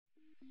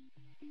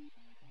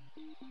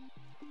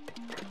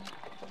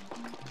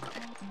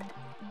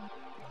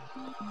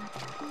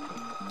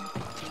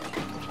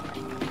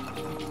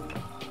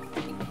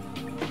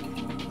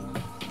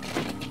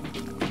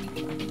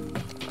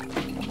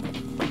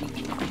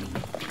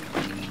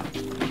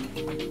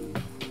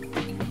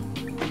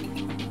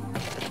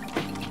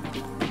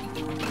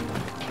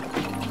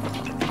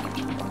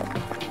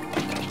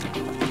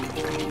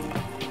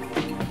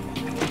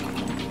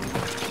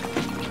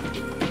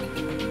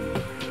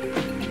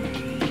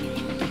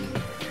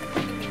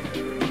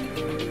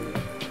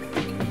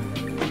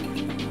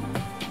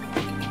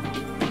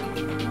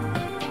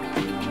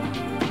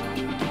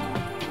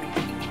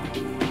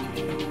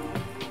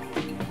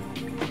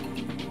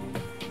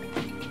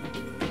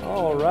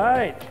All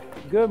right.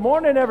 Good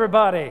morning,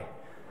 everybody.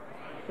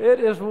 It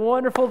is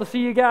wonderful to see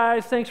you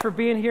guys. Thanks for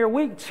being here.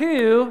 Week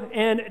 2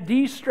 and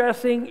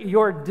de-stressing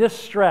your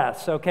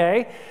distress,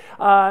 okay?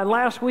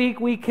 Last week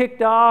we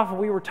kicked off,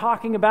 we were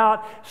talking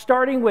about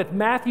starting with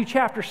Matthew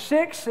chapter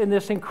 6 in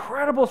this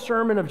incredible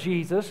sermon of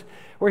Jesus,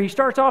 where he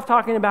starts off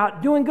talking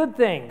about doing good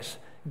things,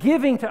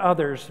 giving to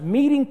others,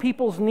 meeting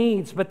people's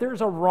needs, but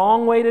there's a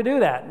wrong way to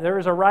do that. There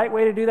is a right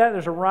way to do that.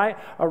 There's a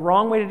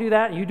wrong way to do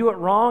that. You do it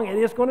wrong, it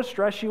is going to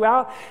stress you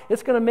out.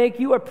 It's going to make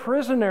you a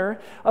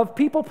prisoner of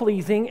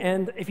people-pleasing,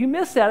 and if you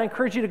missed that, I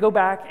encourage you to go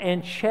back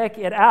and check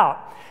it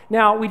out.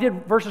 Now, we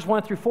did verses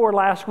 1 through 4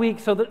 last week,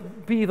 so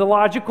that'd be the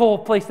logical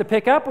place to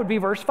pick up would be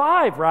verse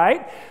 5,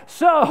 right?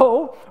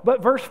 So,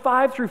 but verse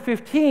 5 through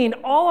 15,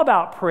 all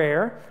about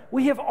prayer.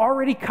 We have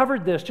already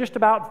covered this just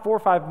about 4 or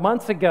 5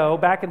 months ago.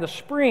 Back in the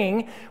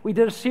spring, we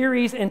did a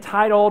series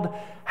entitled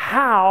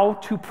How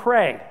to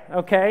Pray,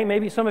 okay?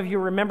 Maybe some of you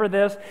remember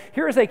this.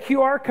 Here is a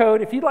QR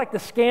code. If you'd like to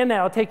scan that,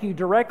 it'll take you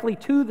directly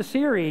to the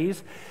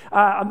series.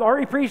 I've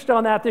already preached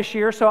on that this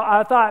year, so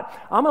I thought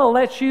I'm going to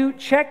let you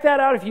check that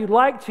out if you'd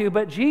like to,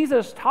 but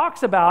Jesus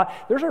talks about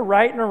there's a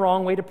right and a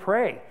wrong way to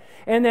pray.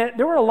 And that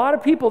there were a lot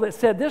of people that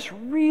said this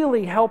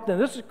really helped them.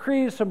 This has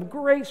created some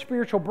great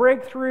spiritual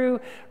breakthrough,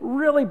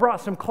 really brought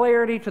some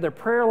clarity to their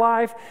prayer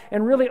life,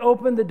 and really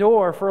opened the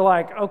door for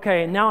like,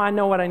 okay, now I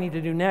know what I need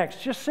to do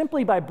next, just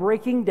simply by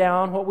breaking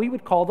down what we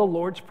would call the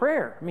Lord's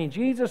Prayer. I mean,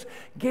 Jesus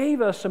gave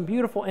us some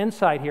beautiful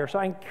insight here. So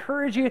I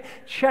encourage you,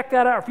 check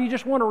that out. If you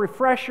just want a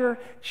refresher,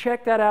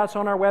 check that out. It's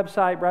on our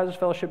website,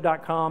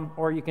 brazersfellowship.com,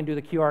 or you can do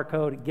the QR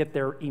code and get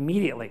there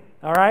immediately.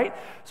 All right?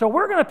 So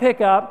we're going to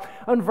pick up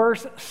on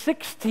verse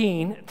 16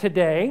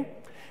 today.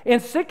 And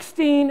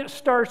 16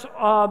 starts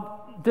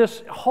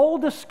this whole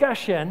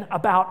discussion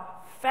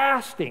about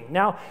fasting.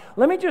 Now,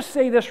 let me just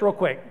say this real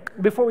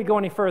quick before we go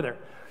any further.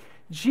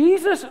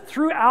 Jesus,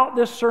 throughout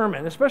this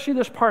sermon, especially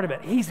this part of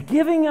it, he's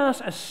giving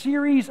us a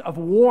series of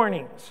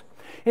warnings.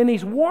 And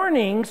these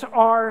warnings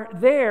are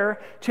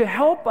there to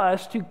help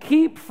us to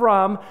keep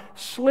from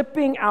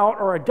slipping out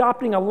or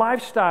adopting a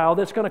lifestyle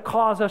that's going to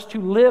cause us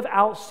to live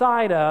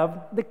outside of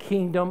the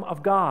kingdom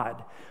of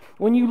God.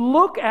 When you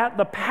look at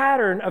the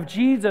pattern of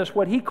Jesus,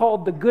 what he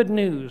called the good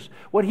news,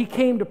 what he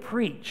came to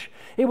preach,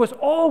 it was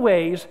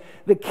always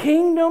the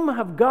kingdom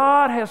of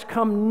God has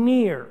come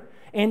near.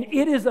 And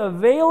it is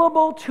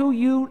available to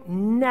you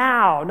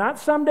now, not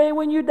someday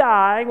when you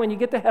die, when you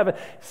get to heaven.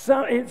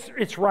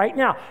 It's right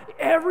now.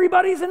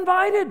 Everybody's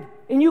invited,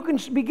 and you can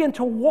begin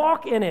to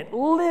walk in it,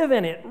 live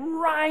in it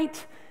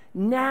right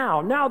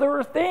now. Now, there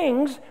are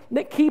things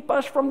that keep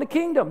us from the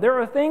kingdom.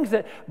 There are things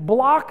that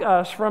block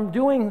us from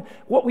doing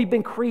what we've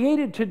been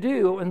created to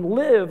do and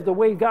live the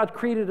way God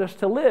created us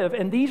to live.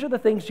 And these are the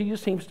things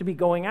Jesus seems to be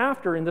going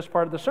after in this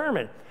part of the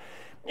sermon.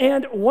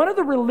 And one of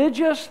the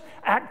religious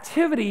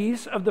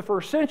activities of the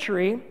first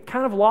century,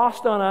 kind of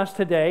lost on us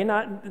today,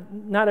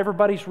 not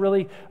everybody's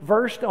really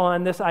versed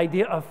on this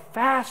idea of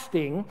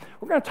fasting.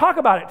 We're going to talk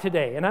about it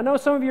today. And I know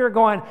some of you are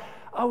going,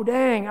 oh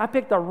dang, I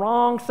picked the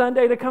wrong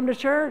Sunday to come to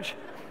church.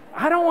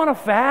 I don't want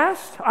to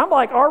fast. I'm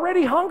like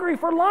already hungry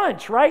for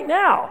lunch right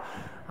now.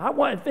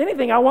 If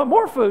anything, I want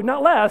more food,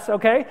 not less,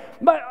 okay?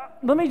 But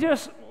let me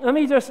just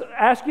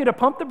ask you to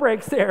pump the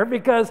brakes there,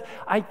 because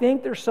I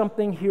think there's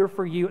something here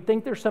for you. I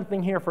think there's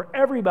something here for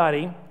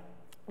everybody.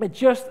 It's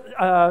just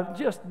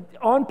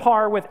on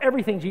par with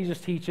everything Jesus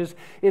teaches.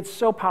 It's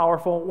so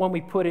powerful when we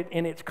put it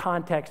in its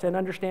context and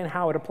understand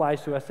how it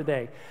applies to us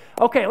today.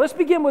 Okay, let's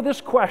begin with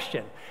this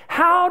question.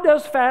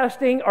 Does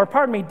fasting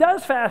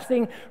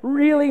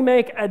really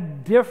make a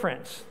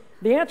difference?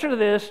 The answer to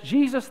this,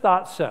 Jesus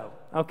thought so.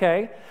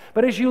 Okay?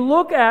 But as you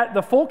look at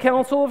the full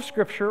counsel of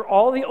Scripture,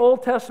 all the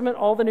Old Testament,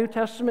 all the New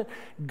Testament,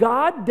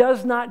 God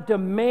does not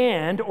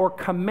demand or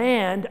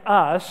command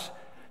us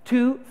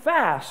to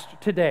fast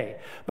today.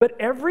 But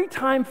every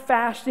time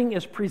fasting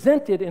is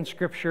presented in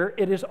Scripture,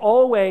 it is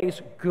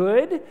always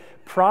good,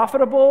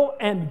 profitable,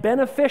 and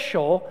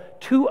beneficial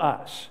to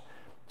us.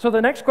 So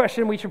the next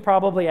question we should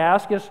probably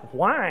ask is,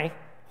 why?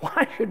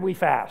 Why should we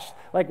fast?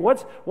 Like,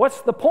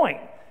 what's the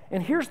point?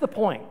 And here's the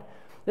point.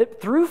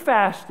 That through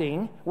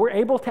fasting, we're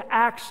able to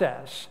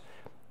access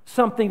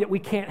something that we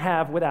can't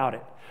have without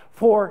it.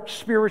 For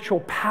spiritual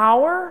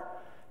power,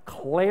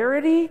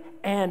 clarity,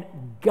 and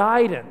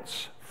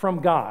guidance from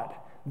God.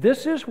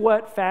 This is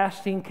what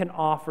fasting can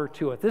offer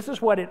to us. This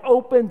is what it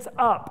opens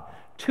up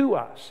to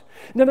us.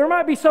 Now, there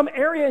might be some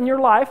area in your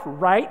life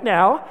right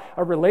now,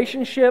 a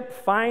relationship,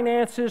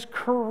 finances,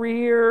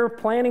 career,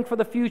 planning for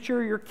the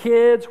future, your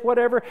kids,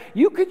 whatever.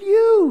 You could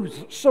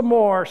use some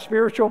more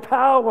spiritual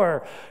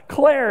power,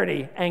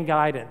 clarity, and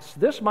guidance.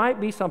 This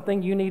might be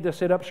something you need to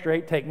sit up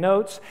straight, take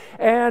notes,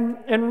 and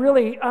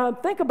really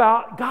think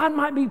about. God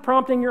might be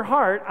prompting your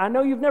heart. I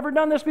know you've never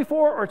done this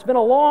before, or it's been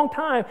a long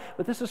time,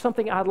 but this is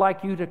something I'd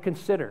like you to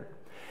consider.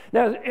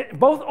 Now,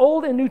 both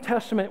Old and New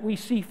Testament, we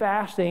see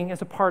fasting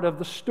as a part of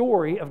the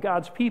story of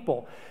God's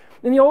people.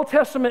 In the Old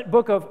Testament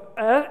book of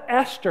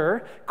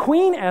Esther,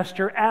 Queen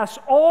Esther asks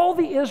all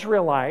the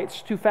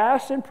Israelites to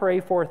fast and pray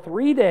for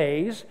 3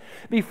 days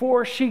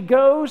before she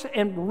goes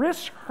and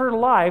risks her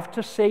life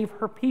to save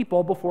her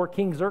people before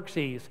King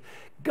Xerxes.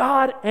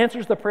 God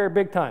answers the prayer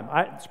big time.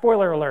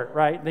 Spoiler alert,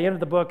 right? The end of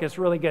the book is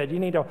really good. You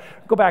need to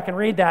go back and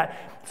read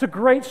that. It's a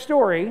great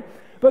story,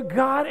 but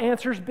God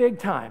answers big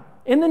time.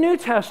 In the New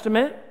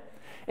Testament,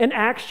 in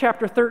Acts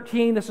chapter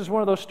 13, this is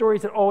one of those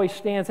stories that always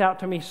stands out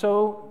to me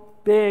so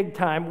big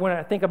time when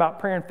I think about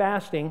prayer and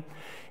fasting.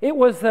 It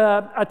was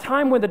a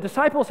time when the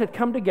disciples had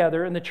come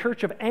together in the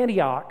church of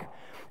Antioch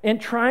and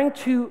trying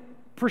to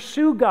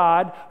pursue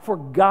God for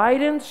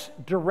guidance,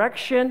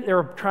 direction. They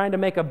were trying to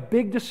make a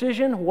big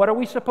decision. What are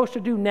we supposed to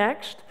do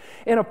next?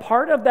 And a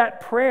part of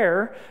that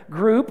prayer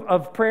group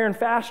of prayer and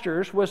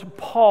fasters was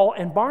Paul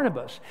and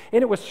Barnabas.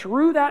 And it was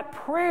through that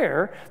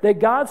prayer that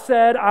God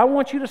said, I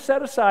want you to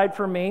set aside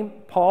for me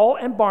Paul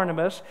and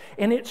Barnabas.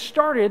 And it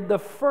started the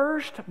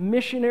first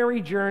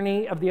missionary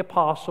journey of the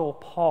Apostle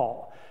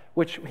Paul,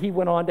 which he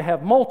went on to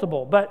have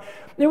multiple. But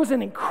it was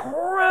an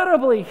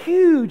incredibly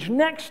huge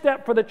next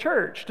step for the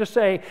church to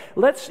say,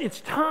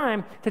 it's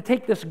time to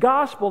take this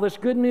gospel, this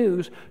good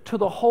news, to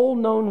the whole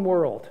known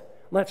world.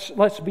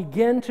 Let's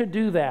begin to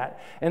do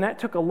that. And that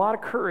took a lot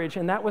of courage,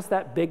 and that was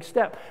that big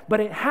step. But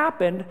it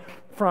happened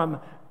from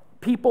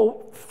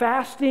people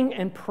fasting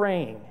and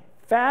praying.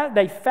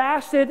 They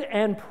fasted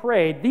and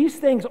prayed. These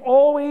things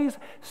always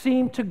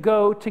seem to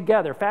go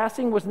together.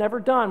 Fasting was never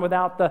done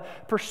without the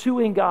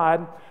pursuing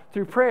God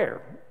through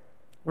prayer,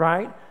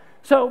 right?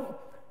 So,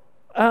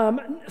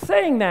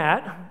 saying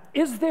that,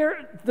 is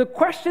there the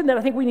question that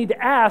I think we need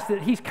to ask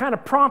that he's kind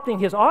of prompting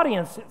his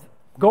audience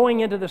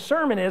going into the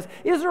sermon is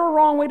there a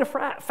wrong way to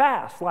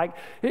fast? Like,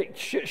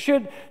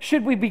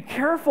 should we be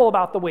careful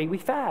about the way we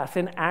fast?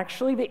 And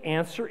actually, the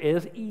answer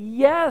is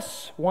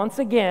yes. Once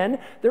again,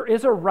 there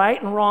is a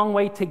right and wrong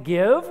way to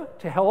give,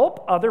 to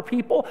help other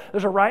people.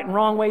 There's a right and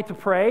wrong way to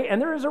pray, and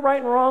there is a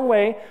right and wrong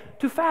way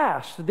to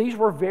fast. These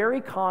were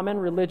very common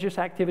religious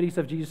activities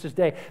of Jesus'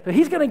 day. So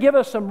he's going to give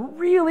us some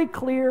really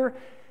clear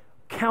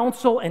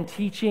counsel and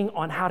teaching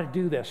on how to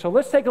do this. So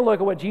let's take a look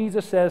at what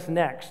Jesus says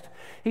next.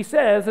 He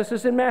says, this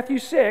is in Matthew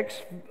 6,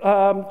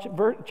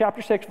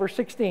 chapter 6, verse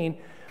 16.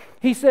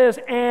 He says,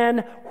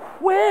 and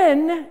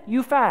when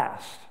you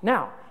fast.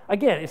 Now,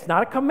 again, it's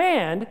not a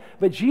command,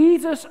 but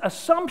Jesus'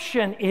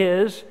 assumption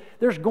is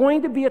there's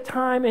going to be a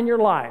time in your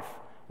life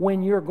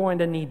when you're going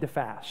to need to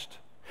fast.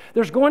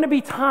 There's going to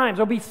be times,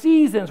 there'll be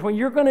seasons when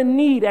you're going to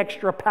need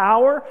extra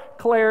power,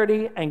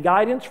 clarity, and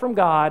guidance from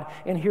God,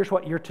 and here's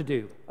what you're to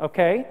do,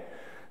 okay?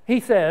 He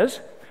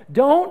says,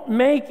 don't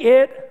make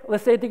it,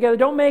 let's say it together,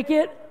 don't make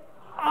it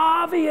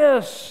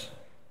obvious.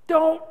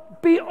 Don't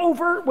be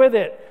overt with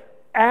it,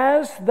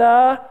 as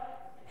the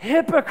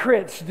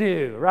hypocrites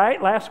do,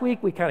 right? Last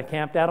week we kind of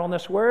camped out on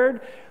this word.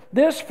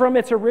 This, from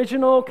its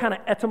original kind of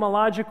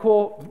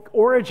etymological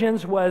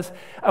origins, was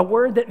a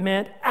word that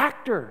meant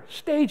actor,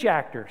 stage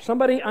actor,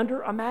 somebody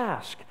under a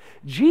mask.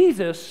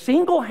 Jesus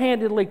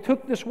single-handedly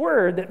took this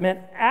word that meant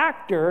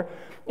actor,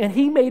 and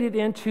he made it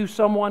into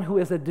someone who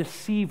is a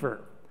deceiver,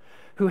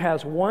 who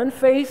has one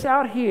face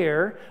out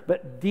here,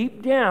 but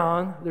deep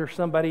down, there's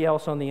somebody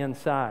else on the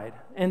inside.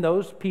 And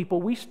those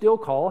people we still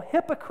call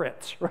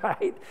hypocrites,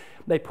 right?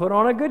 They put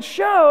on a good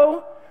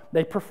show,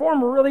 they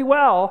perform really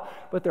well,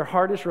 but their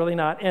heart is really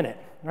not in it,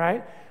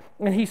 right?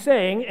 And he's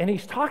saying, and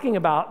he's talking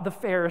about the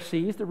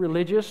Pharisees, the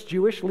religious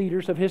Jewish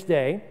leaders of his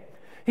day.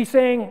 He's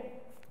saying,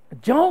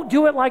 don't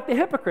do it like the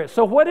hypocrites.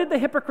 So what did the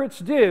hypocrites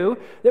do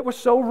that was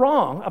so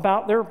wrong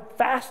about their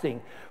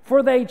fasting?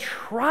 For they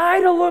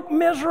try to look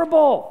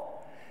miserable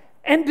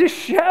and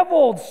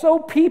disheveled, so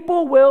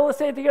people will, let's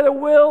say it together,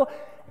 will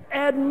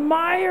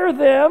admire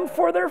them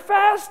for their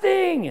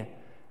fasting.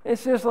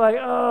 It's just like,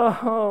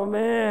 oh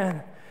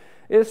man,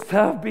 it's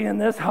tough being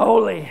this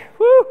holy.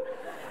 Woo!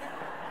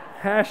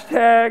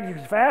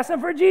 Hashtag fasting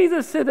for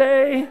Jesus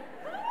today.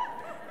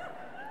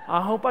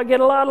 I hope I get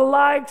a lot of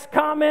likes,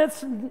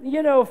 comments,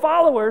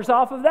 followers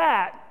off of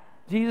that.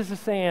 Jesus is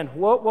saying,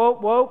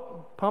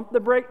 whoa, pump the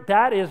brake.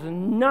 That is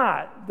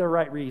not the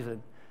right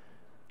reason.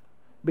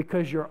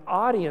 Because your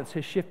audience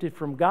has shifted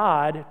from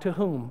God to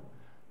whom?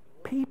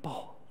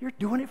 People. You're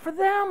doing it for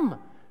them.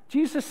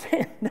 Jesus is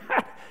saying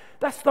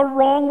that's the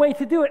wrong way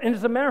to do it. And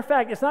as a matter of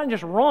fact, it's not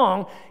just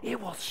wrong, it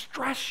will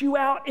stress you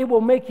out. It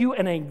will make you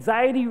an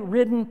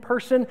anxiety-ridden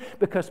person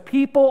because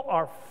people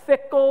are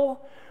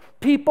fickle.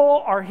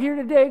 People are here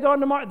today,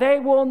 gone tomorrow. They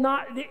will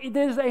not. It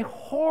is a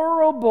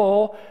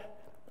horrible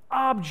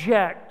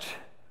object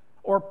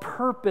or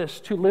purpose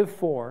to live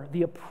for,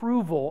 the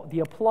approval, the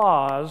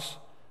applause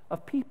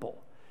of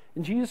people.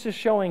 And Jesus is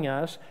showing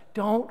us,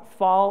 don't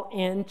fall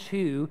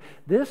into,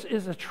 this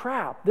is a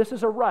trap, this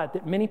is a rut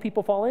that many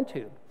people fall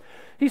into.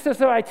 He says,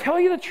 so I tell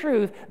you the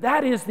truth,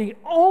 that is the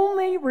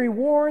only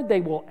reward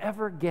they will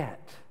ever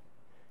get.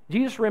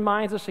 Jesus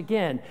reminds us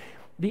again,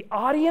 the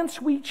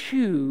audience we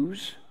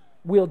choose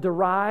will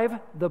derive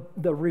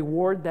the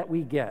reward that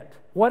we get.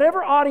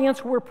 Whatever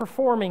audience we're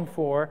performing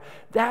for,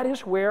 that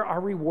is where our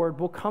reward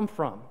will come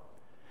from.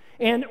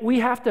 And we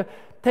have to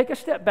take a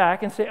step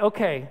back and say,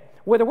 okay,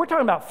 whether we're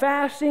talking about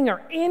fasting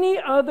or any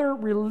other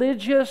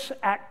religious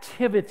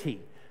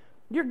activity,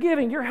 you're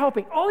giving, you're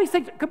helping, all these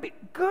things could be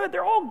good.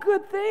 They're all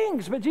good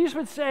things. But Jesus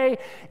would say,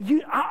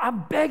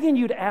 I'm begging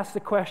you to ask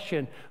the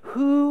question,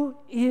 who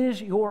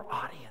is your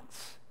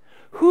audience?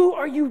 Who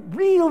are you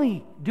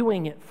really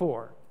doing it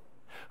for?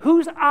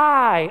 Whose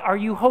eye are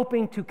you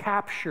hoping to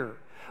capture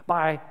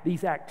by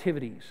these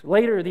activities?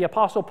 Later, the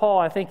Apostle Paul,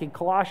 I think in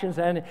Colossians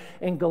and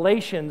in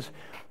Galatians,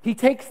 he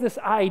takes this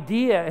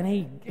idea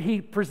and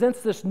he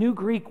presents this new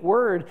Greek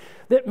word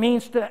that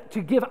means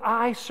to give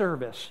eye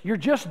service. You're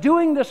just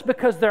doing this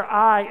because their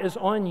eye is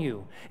on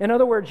you. In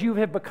other words, you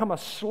have become a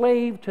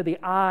slave to the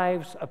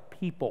eyes of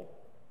people.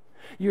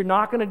 You're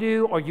not going to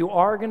do, or you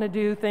are going to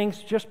do things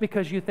just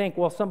because you think,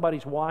 well,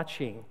 somebody's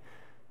watching.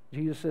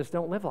 Jesus says,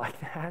 don't live like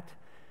that.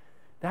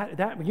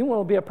 That you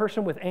want to be a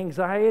person with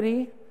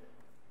anxiety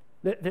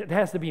that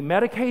has to be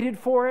medicated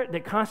for it,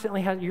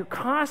 you're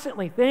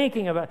constantly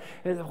thinking about,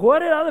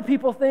 what are other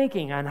people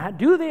thinking, and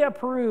do they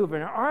approve,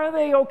 and are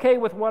they okay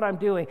with what I'm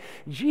doing?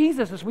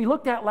 Jesus, as we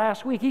looked at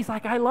last week, he's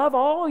like, I love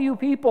all you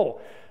people,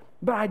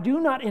 but I do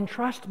not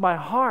entrust my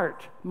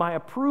heart, my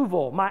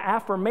approval, my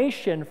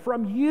affirmation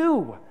from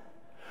you.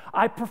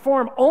 I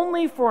perform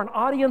only for an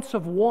audience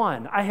of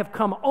one. I have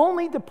come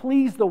only to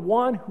please the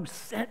one who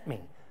sent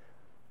me,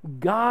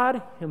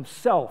 God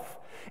himself.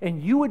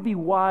 And you would be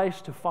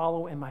wise to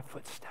follow in my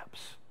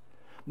footsteps.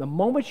 The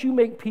moment you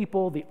make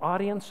people the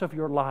audience of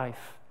your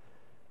life,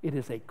 it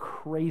is a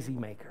crazy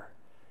maker.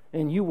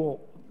 And you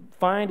will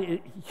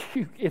find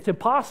it's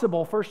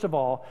impossible, first of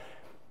all,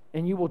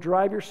 and you will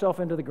drive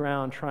yourself into the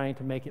ground trying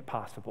to make it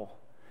possible.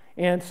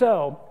 And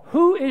so,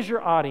 who is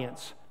your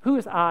audience?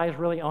 Whose eye is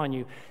really on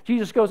you?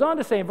 Jesus goes on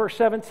to say in verse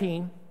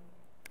 17,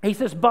 he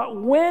says, but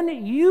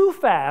when you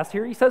fast,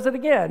 here he says it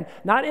again,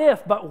 not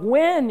if, but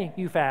when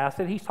you fast,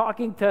 and he's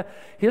talking to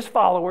his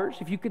followers.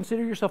 If you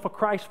consider yourself a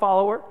Christ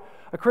follower,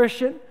 a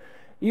Christian,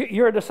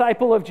 you're a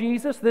disciple of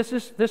Jesus, this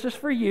is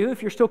for you.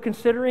 If you're still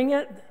considering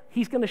it,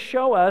 he's going to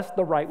show us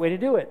the right way to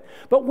do it.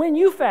 But when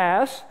you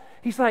fast,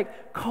 he's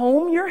like,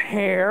 comb your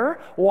hair,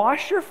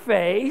 wash your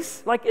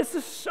face. Like, it's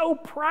just so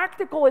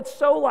practical. It's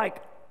so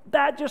like,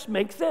 that just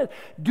makes sense.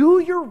 Do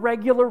your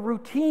regular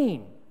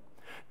routine.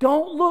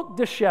 Don't look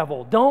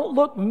disheveled. Don't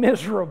look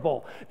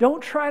miserable.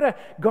 Don't try to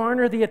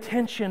garner the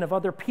attention of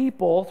other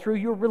people through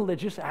your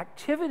religious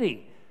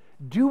activity.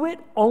 Do it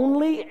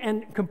only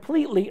and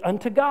completely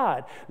unto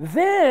God.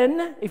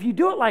 Then, if you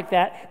do it like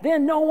that,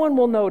 then no one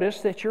will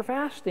notice that you're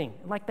fasting.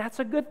 Like, that's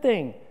a good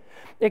thing.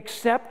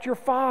 Except your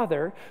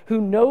Father,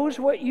 who knows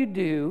what you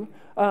do,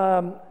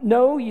 who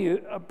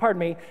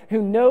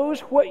knows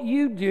what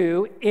you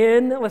do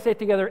in, let's say it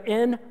together,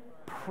 in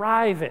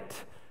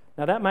private.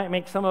 Now, that might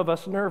make some of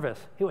us nervous.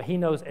 He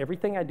knows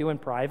everything I do in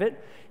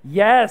private.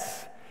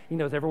 Yes, he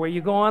knows everywhere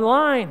you go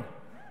online.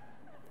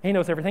 He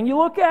knows everything you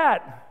look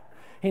at.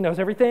 He knows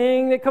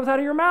everything that comes out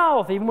of your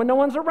mouth, even when no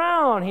one's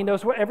around. He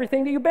knows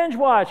everything that you binge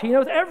watch. He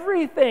knows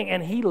everything,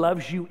 and he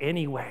loves you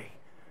anyway.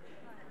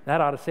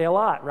 That ought to say a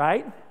lot,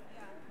 right?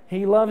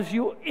 He loves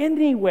you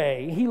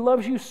anyway. He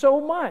loves you so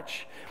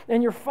much.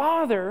 And your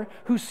Father,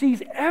 who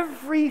sees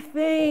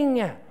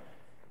everything,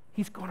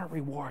 he's going to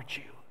reward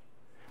you.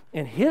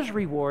 And his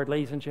reward,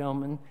 ladies and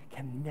gentlemen,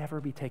 can never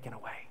be taken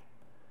away.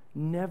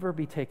 Never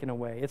be taken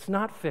away. It's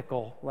not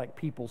fickle like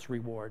people's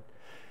reward.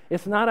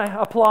 It's not an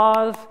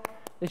applause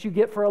that you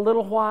get for a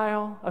little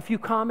while, a few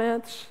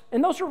comments.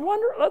 And those are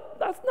wonderful.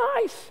 That's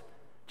nice.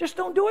 Just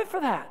don't do it for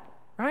that,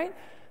 right?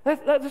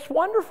 That's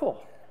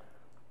wonderful.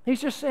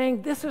 He's just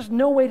saying this is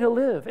no way to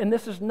live, and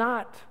this is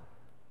not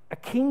a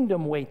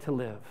kingdom way to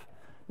live.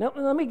 Now,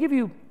 let me give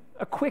you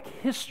a quick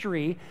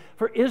history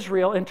for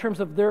Israel in terms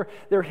of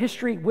their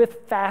history with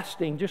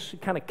fasting, just to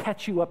kind of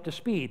catch you up to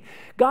speed.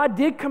 God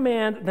did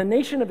command the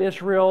nation of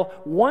Israel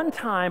one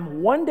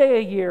time, one day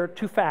a year,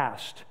 to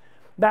fast.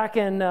 Back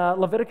in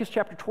Leviticus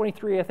chapter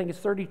 23, I think it's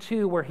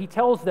 32, where he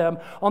tells them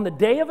on the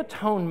Day of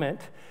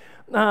Atonement,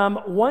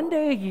 one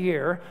day a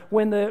year,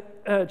 when the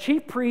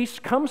chief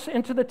priest comes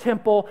into the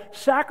temple,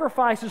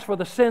 sacrifices for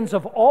the sins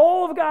of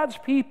all of God's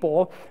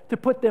people to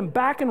put them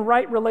back in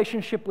right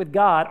relationship with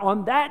God.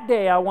 On that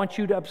day, I want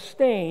you to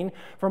abstain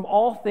from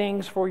all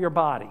things for your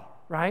body.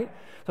 right?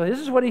 So this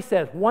is what he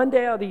says, one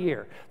day out of the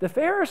year. The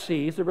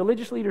Pharisees, the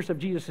religious leaders of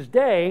Jesus'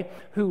 day,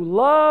 who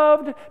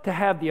loved to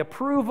have the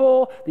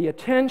approval, the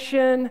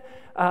attention,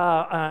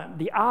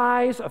 the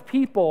eyes of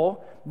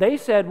people, they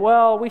said,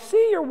 well, we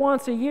see you're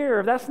once a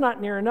year. That's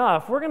not near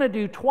enough. We're going to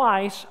do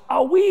twice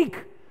a week.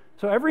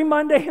 So every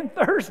Monday and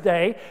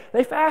Thursday,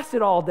 they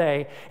fasted all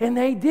day, and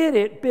they did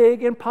it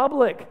big in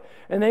public.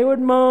 And they would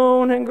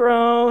moan and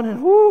groan,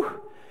 and whoo,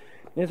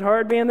 it's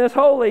hard being this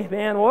holy,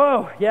 man.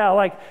 Whoa, yeah,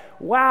 like,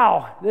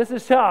 wow, this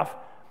is tough.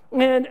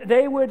 And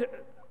they would,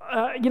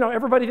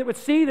 everybody that would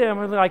see them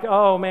was like,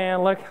 oh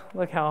man, look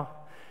how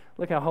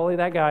holy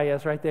that guy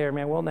is right there,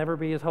 man. We'll never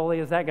be as holy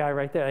as that guy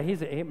right there. He's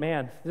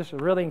just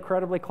really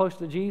incredibly close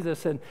to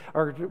Jesus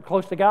or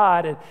close to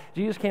God. And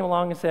Jesus came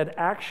along and said,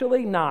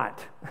 actually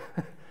not.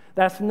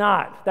 That's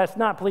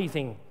not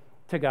pleasing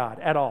to God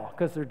at all,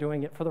 because they're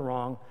doing it for the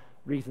wrong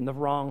reason, the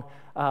wrong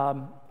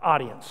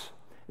audience.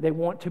 They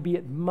want to be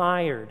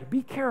admired.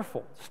 Be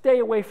careful. Stay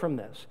away from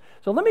this.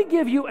 So let me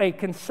give you a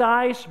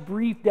concise,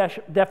 brief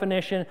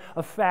definition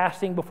of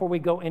fasting before we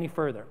go any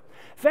further.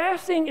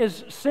 Fasting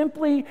is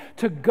simply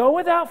to go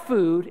without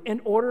food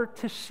in order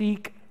to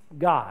seek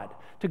God.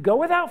 To go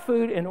without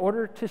food in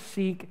order to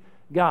seek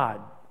God.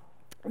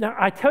 Now,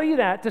 I tell you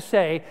that to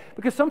say,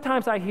 because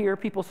sometimes I hear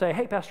people say,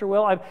 hey, Pastor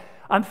Will,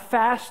 I'm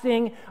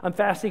fasting. I'm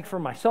fasting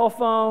from my cell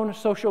phone,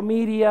 social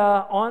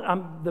media,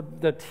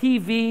 the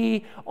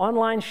TV,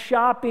 online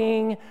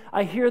shopping.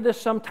 I hear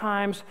this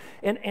sometimes,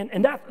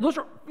 and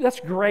that's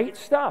great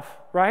stuff,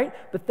 right?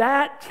 But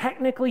that,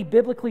 technically,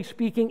 biblically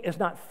speaking, is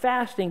not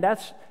fasting.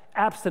 That's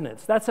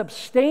abstinence. That's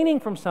abstaining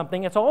from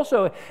something. It's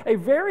also a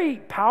very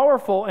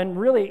powerful and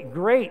really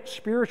great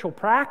spiritual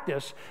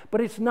practice,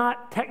 but it's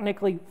not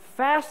technically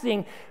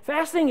fasting.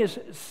 Fasting is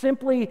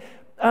simply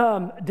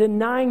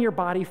denying your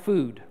body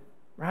food,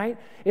 right?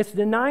 It's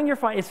denying your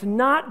body. It's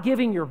not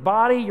giving your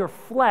body, your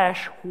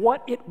flesh,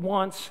 what it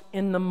wants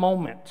in the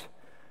moment.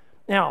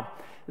 Now,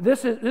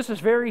 this is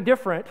very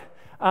different.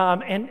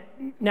 And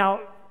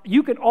now,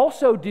 you can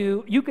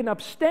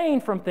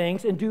abstain from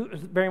things and do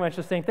very much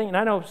the same thing. And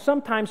I know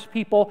sometimes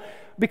people,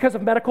 because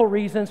of medical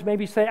reasons,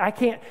 maybe say, I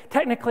can't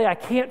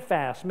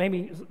fast.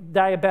 Maybe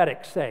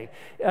diabetics say,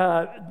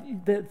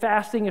 that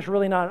fasting is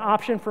really not an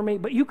option for me,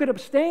 but you could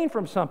abstain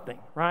from something,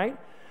 right?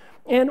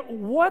 And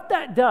what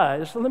that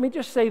does, so let me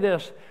just say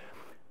this,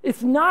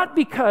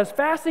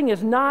 fasting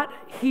is not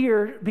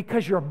here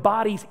because your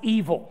body's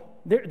evil.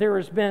 There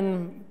has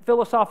been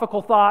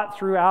philosophical thought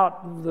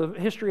throughout the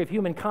history of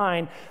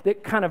humankind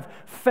that kind of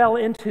fell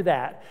into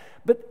that.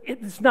 But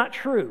it's not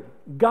true.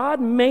 God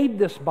made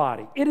this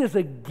body. It is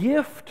a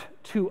gift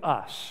to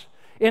us.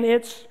 And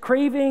its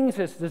cravings,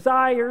 its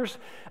desires,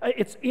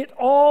 it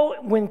all,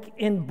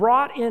 when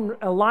brought in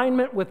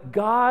alignment with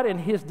God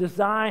and His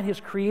design, His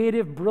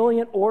creative,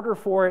 brilliant order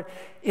for it,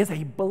 is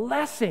a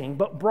blessing.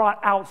 But brought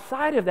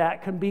outside of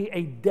that can be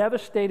a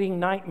devastating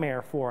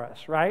nightmare for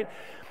us, right?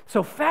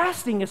 So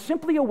fasting is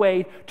simply a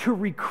way to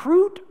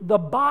recruit the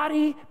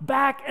body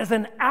back as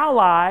an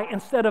ally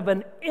instead of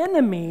an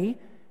enemy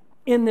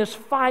in this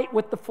fight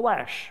with the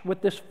flesh,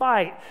 with this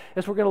fight,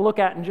 as we're going to look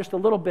at in just a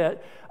little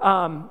bit,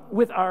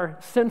 with our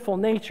sinful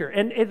nature.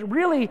 And it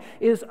really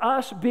is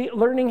us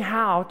learning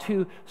how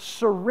to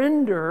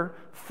surrender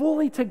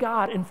fully to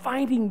God and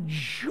finding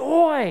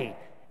joy.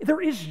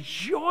 There is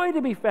joy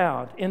to be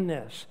found in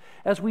this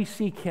as we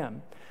seek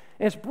Him.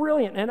 And it's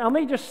brilliant. And let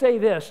me just say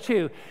this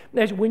too.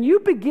 As when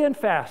you begin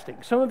fasting,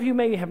 some of you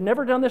maybe have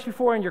never done this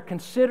before and you're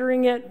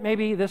considering it.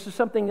 Maybe this is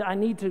something I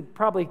need to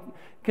probably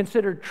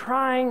consider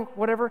trying,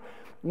 whatever.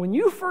 When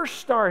you first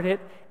start it,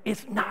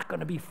 it's not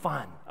going to be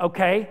fun,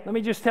 okay? Let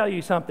me just tell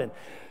you something.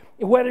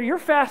 Whether you're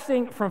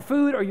fasting from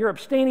food or you're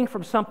abstaining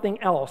from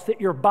something else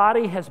that your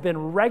body has been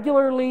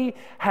regularly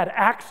had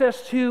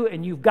access to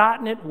and you've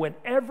gotten it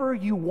whenever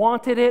you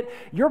wanted it,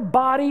 your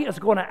body is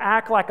going to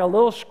act like a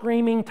little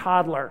screaming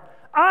toddler.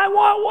 I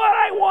want what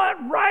I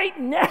want right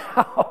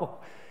now.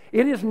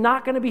 It is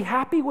not going to be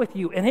happy with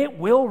you, and it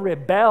will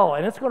rebel,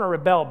 and it's going to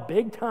rebel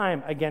big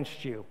time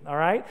against you, all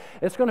right?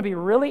 It's going to be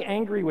really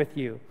angry with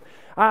you.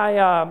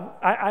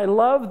 I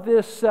love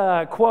this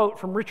quote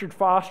from Richard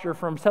Foster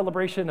from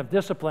Celebration of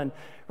Discipline,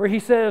 where he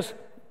says,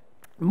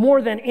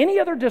 more than any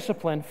other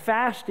discipline,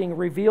 fasting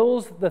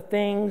reveals the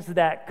things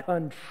that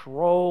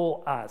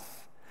control us.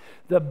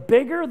 The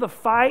bigger the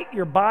fight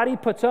your body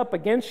puts up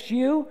against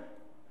you,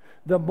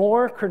 the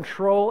more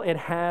control it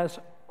has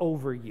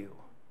over you.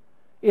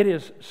 It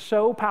is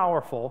so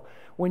powerful.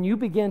 When you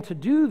begin to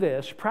do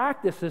this,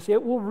 practice this,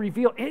 it will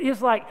reveal. It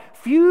is like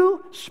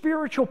few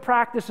spiritual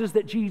practices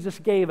that Jesus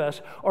gave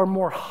us are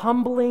more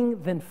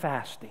humbling than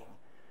fasting,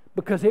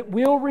 because it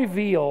will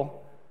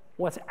reveal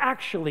what's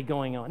actually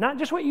going on. Not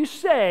just what you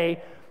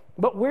say,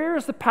 but where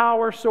is the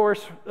power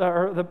source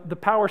or the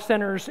power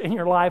centers in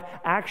your life,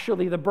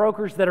 actually the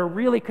brokers that are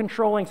really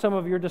controlling some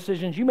of your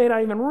decisions you may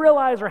not even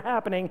realize are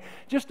happening.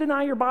 Just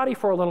deny your body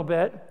for a little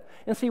bit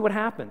and see what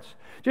happens.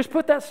 Just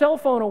put that cell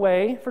phone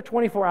away for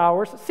 24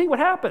 hours, see what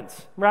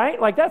happens, right?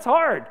 Like, that's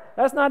hard.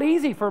 That's not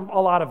easy for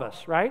a lot of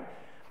us, right?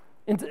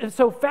 And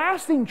so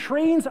fasting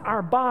trains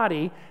our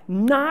body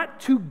not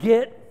to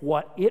get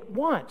what it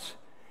wants.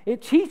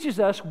 It teaches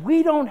us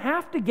we don't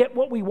have to get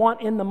what we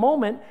want in the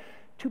moment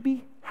to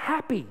be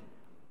happy.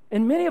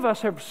 And many of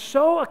us have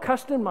so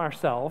accustomed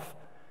ourselves,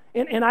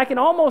 and I can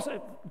almost,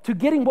 to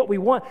getting what we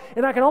want,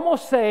 and I can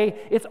almost say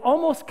it's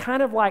almost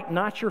kind of like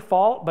not your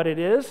fault, but it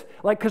is.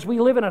 Like, because we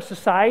live in a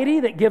society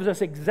that gives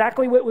us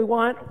exactly what we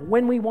want,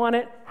 when we want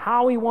it,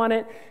 how we want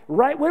it,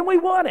 right when we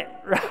want it,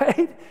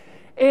 right?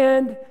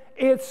 And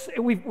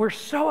we're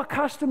so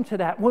accustomed to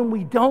that. When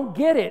we don't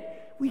get it,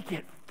 we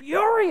get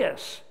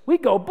furious. We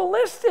go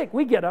ballistic.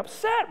 We get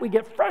upset. We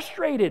get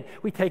frustrated.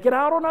 We take it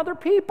out on other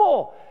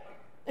people.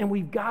 And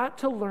we've got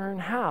to learn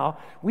how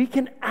we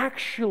can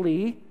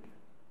actually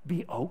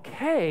be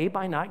okay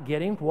by not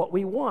getting what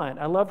we want.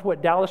 I love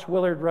what Dallas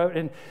Willard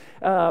wrote,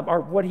 or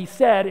what he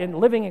said in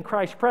Living in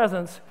Christ's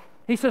Presence.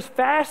 He says,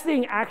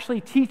 fasting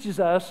actually teaches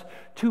us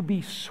to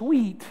be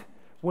sweet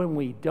when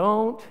we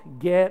don't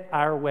get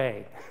our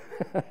way.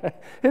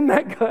 Isn't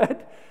that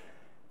good?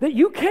 That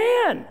you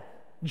can.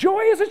 Joy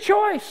is a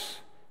choice.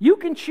 You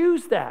can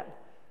choose that.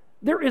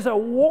 There is a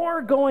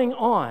war going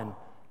on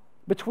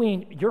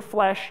between your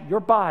flesh,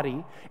 your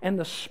body, and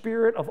the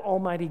Spirit of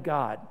Almighty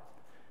God.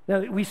 Now,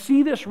 we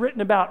see this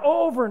written about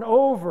over and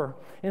over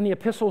in the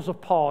epistles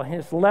of Paul, in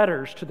his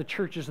letters to the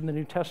churches in the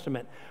New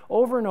Testament.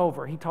 Over and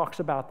over, he talks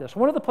about this.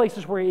 One of the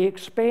places where he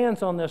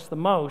expands on this the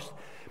most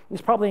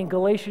is probably in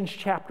Galatians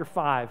chapter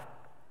 5,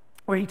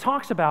 where he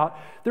talks about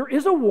there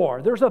is a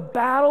war, there's a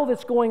battle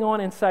that's going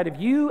on inside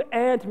of you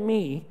and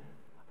me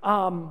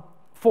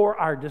for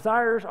our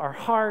desires, our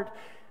heart,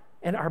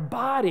 and our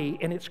body,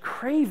 and its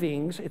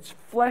cravings, its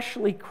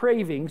fleshly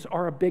cravings,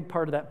 are a big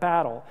part of that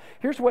battle.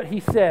 Here's what he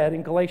said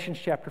in Galatians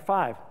chapter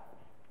 5.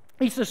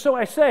 He says, so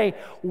I say,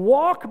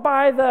 walk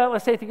by the,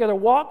 let's say it together,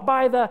 walk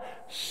by the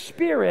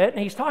Spirit,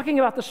 and he's talking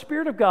about the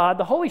Spirit of God,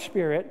 the Holy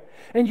Spirit,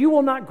 and you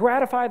will not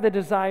gratify the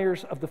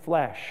desires of the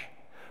flesh.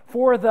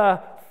 For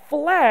the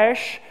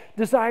flesh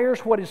desires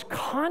what is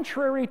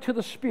contrary to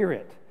the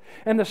Spirit,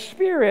 and the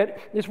Spirit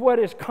is what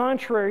is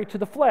contrary to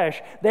the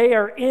flesh. They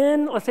are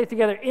in, let's say it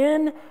together,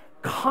 in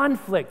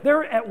conflict.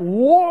 They're at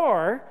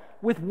war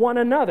with one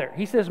another.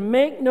 He says,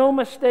 make no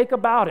mistake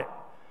about it.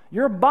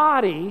 Your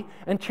body,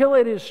 until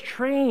it is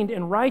trained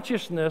in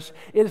righteousness,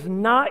 is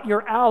not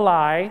your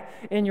ally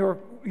in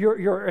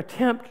your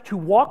attempt to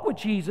walk with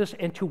Jesus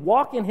and to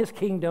walk in His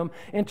kingdom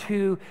and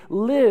to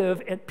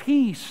live at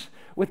peace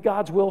with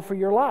God's will for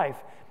your life.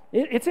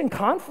 It's in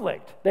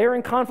conflict. They're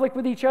in conflict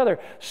with each other.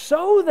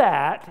 So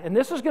that, and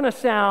this is going to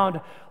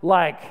sound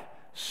like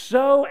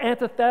so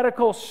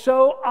antithetical,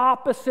 so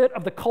opposite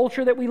of the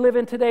culture that we live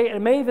in today, and it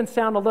may even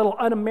sound a little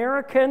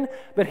un-American,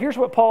 but here's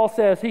what Paul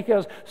says. He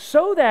goes,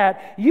 so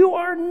that you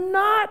are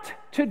not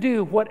to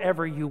do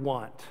whatever you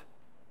want.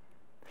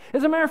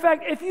 As a matter of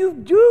fact, if you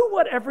do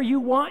whatever you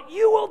want,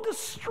 you will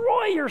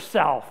destroy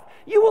yourself.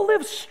 You will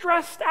live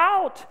stressed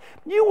out.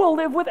 You will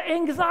live with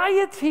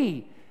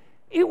anxiety.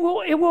 It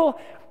will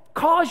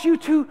cause you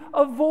to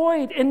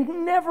avoid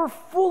and never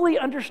fully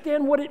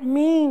understand what it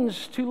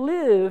means to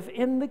live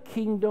in the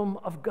kingdom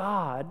of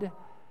God.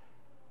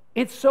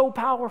 It's so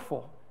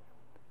powerful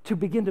to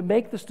begin to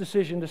make this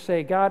decision to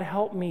say, God,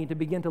 help me to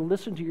begin to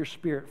listen to your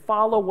Spirit,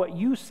 follow what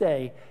you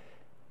say.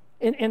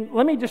 And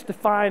let me just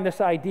define this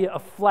idea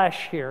of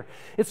flesh here.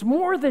 It's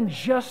more than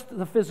just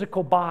the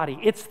physical body.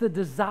 It's the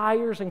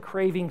desires and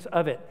cravings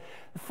of it.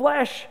 The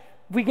flesh,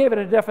 if we gave it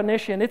a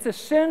definition, it's a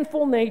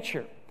sinful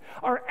nature.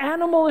 Our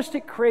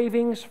animalistic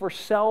cravings for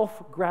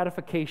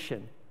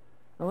self-gratification.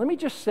 Now, let me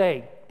just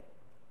say,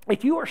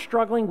 if you are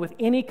struggling with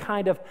any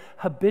kind of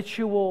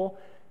habitual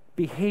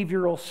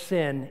behavioral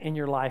sin in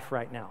your life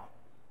right now,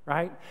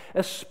 right?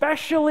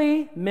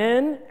 Especially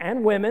men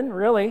and women,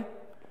 really,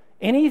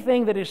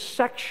 anything that is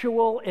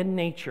sexual in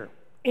nature,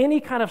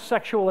 any kind of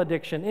sexual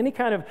addiction, any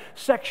kind of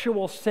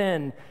sexual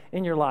sin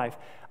in your life,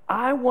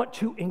 I want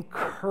to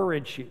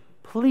encourage you.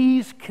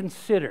 Please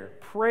consider,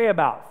 pray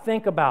about,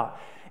 think about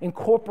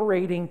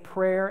incorporating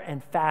prayer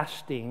and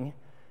fasting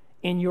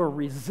in your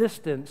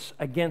resistance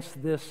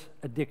against this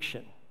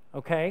addiction,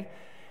 okay?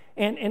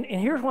 And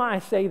here's why I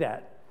say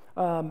that.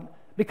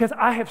 Because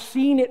I have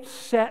seen it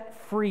set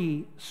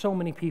free so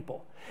many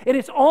people. And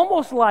it's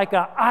almost like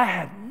I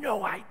had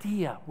no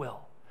idea, Will.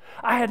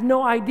 I had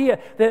no idea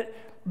that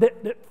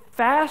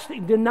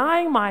fasting,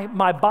 denying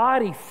my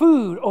body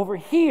food over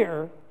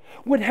here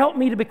would help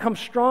me to become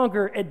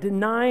stronger at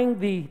denying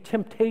the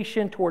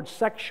temptation towards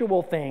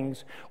sexual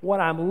things,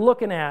 what I'm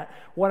looking at,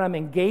 what I'm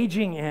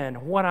engaging in,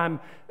 what I'm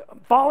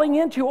falling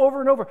into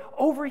over and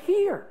over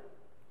here.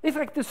 It's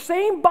like the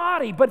same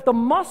body, but the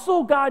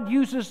muscle God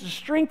uses to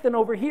strengthen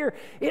over here,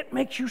 it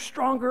makes you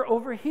stronger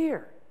over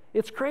here.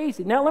 It's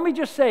crazy. Now, let me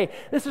just say,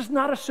 this is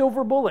not a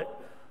silver bullet.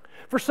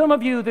 For some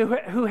of you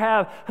who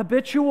have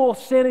habitual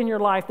sin in your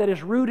life that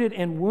is rooted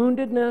in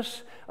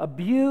woundedness,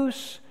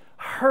 abuse,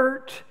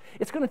 hurt,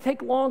 it's going to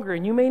take longer,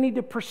 and you may need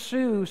to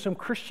pursue some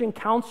Christian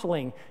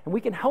counseling, and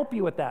we can help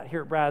you with that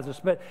here at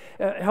Brazos, but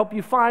help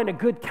you find a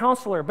good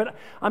counselor. But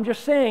I'm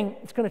just saying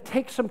it's going to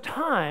take some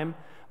time,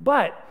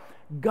 but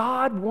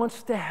God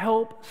wants to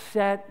help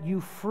set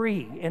you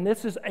free. And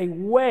this is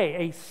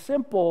a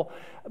simple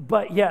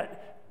but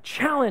yet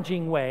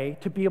challenging way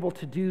to be able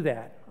to do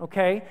that,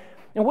 okay?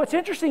 And what's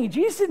interesting,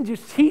 Jesus didn't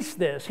just teach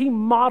this, he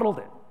modeled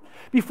it.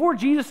 Before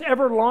Jesus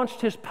ever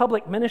launched his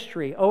public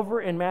ministry,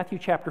 over in Matthew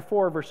chapter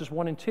 4, verses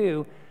 1 and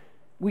 2,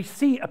 we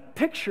see a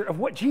picture of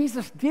what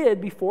Jesus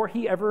did before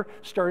he ever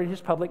started his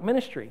public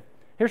ministry.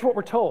 Here's what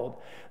we're told.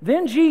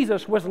 Then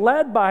Jesus was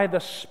led by the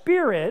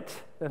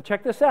Spirit, and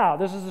check this out,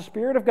 this is the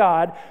Spirit of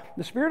God.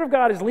 The Spirit of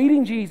God is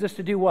leading Jesus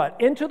to do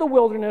what? Into the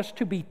wilderness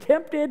to be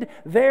tempted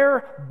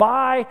there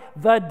by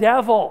the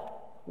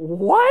devil.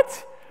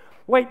 What?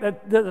 Wait,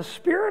 the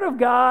Spirit of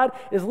God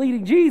is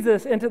leading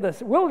Jesus into the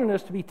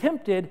wilderness to be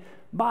tempted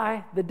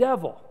by the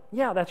devil.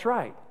 Yeah, that's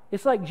right.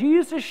 It's like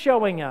Jesus is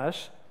showing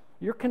us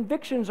your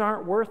convictions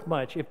aren't worth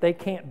much if they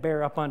can't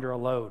bear up under a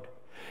load.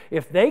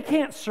 If they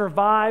can't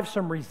survive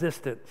some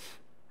resistance.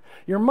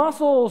 Your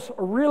muscles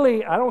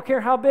really, I don't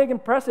care how big and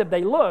impressive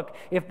they look,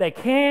 if they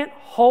can't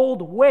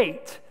hold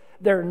weight,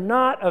 they're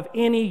not of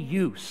any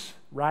use,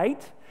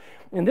 right?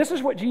 And this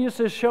is what Jesus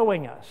is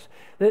showing us,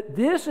 that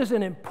this is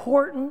an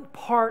important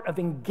part of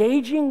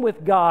engaging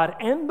with God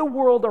and the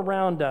world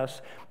around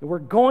us. We're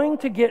going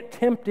to get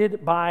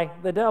tempted by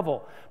the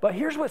devil. But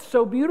here's what's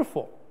so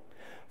beautiful.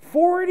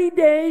 40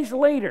 days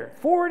later,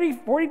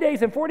 40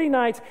 days and 40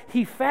 nights,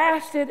 he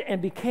fasted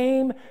and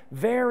became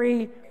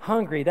very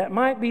hungry. That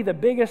might be the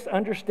biggest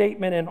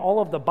understatement in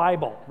all of the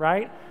Bible,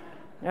 right?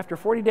 After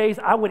 40 days,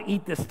 I would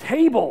eat this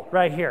table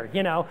right here,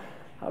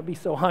 I would be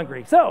so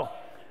hungry.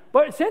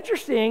 But it's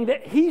interesting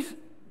that he's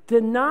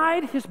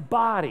denied his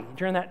body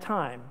during that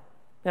time.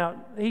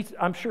 Now,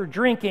 I'm sure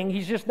drinking,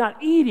 he's just not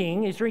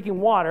eating, he's drinking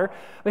water,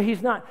 but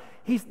he's not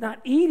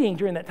eating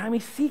during that time.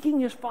 He's seeking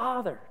his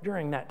Father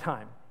during that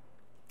time.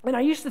 And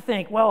I used to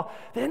think, well,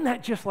 isn't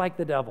that just like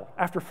the devil?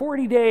 After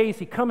 40 days,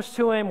 he comes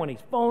to him when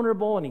he's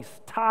vulnerable and he's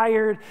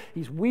tired,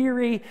 he's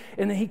weary,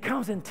 and then he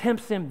comes and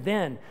tempts him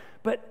then.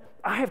 But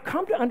I have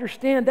come to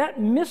understand that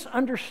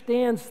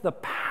misunderstands the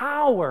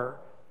power,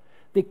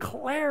 the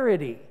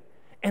clarity,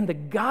 and the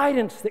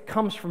guidance that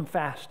comes from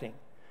fasting.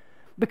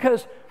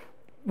 Because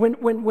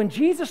when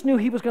Jesus knew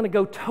he was going to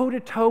go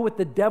toe-to-toe with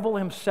the devil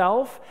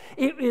himself,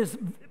 it is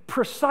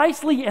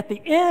precisely at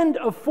the end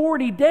of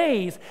 40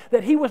 days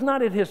that he was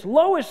not at his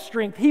lowest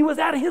strength, he was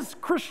at his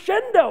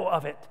crescendo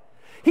of it.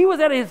 He was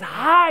at his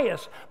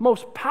highest,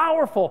 most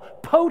powerful,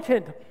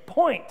 potent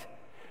point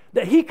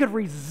that he could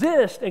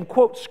resist and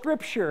quote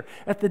scripture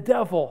at the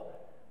devil,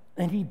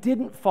 and he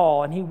didn't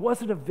fall, and he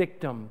wasn't a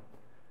victim,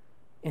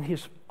 and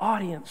his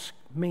audience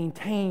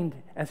maintained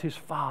as his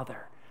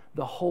Father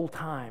the whole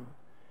time.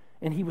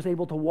 And he was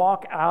able to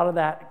walk out of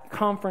that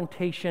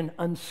confrontation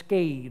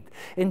unscathed.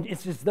 And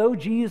it's as though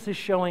Jesus is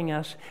showing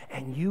us,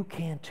 and you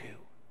can too.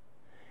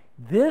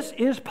 This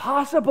is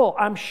possible.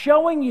 I'm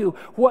showing you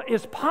what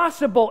is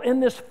possible in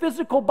this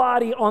physical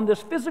body on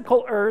this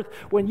physical earth.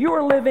 When you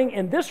are living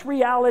in this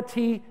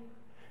reality,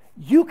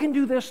 you can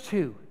do this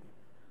too.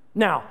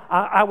 Now,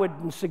 I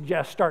would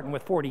suggest starting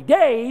with 40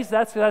 days.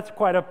 That's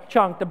quite a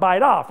chunk to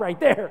bite off right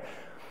there.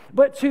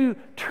 But to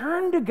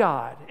turn to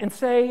God and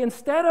say,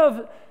 instead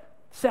of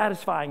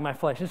satisfying my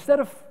flesh, instead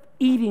of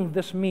eating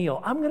this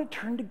meal, I'm going to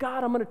turn to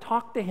God. I'm going to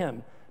talk to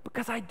him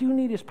because I do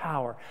need his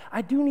power.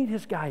 I do need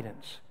his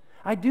guidance.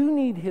 I do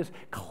need his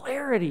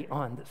clarity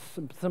on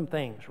some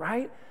things,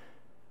 right?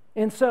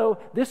 And so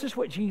this is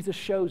what Jesus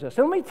shows us.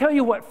 So let me tell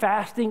you what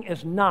fasting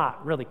is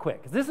not really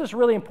quick. This is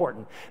really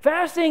important.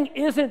 Fasting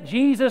isn't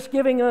Jesus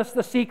giving us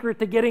the secret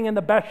to getting in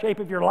the best shape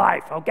of your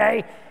life,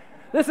 okay?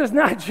 This is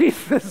not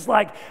Jesus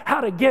like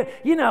how to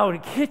get,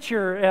 to hit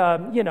your,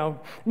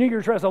 New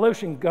Year's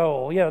resolution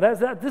goal.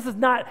 This is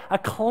not a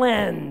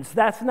cleanse.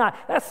 That's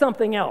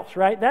something else,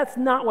 right? That's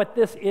not what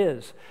this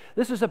is.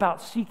 This is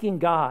about seeking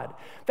God.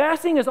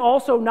 Fasting is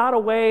also not a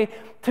way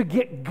to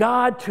get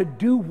God to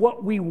do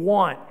what we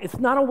want. It's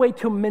not a way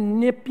to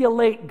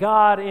manipulate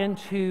God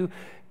into,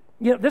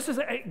 this is,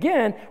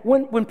 again,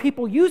 when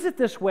people use it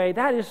this way,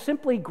 that is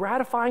simply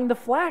gratifying the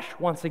flesh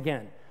once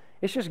again.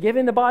 It's just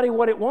giving the body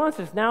what it wants.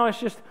 It's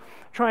just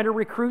trying to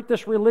recruit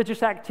this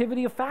religious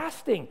activity of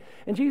fasting.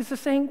 And Jesus is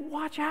saying,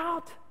 watch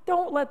out.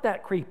 Don't let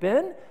that creep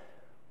in.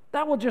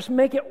 That will just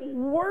make it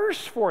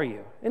worse for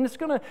you. And it's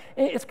going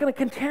to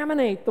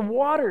contaminate the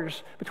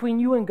waters between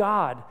you and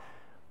God.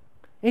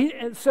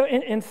 And so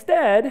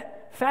instead,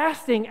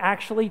 fasting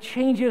actually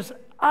changes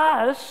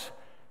us,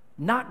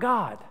 not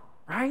God,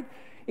 right?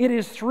 It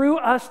is through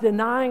us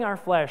denying our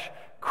flesh,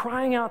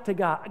 crying out to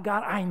God,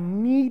 God, I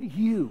need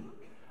you.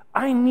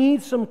 I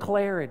need some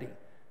clarity.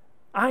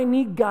 I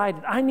need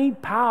guidance. I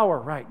need power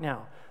right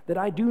now that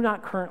I do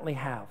not currently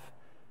have.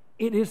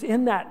 It is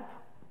in that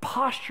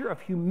posture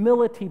of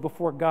humility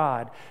before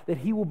God that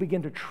he will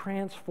begin to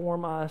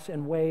transform us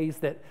in ways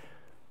that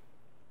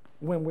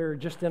when we're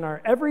just in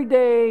our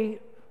everyday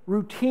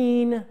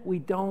routine, we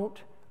don't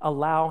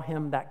allow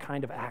him that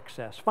kind of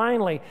access.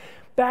 Finally,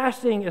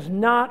 fasting is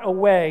not a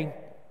way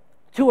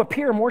to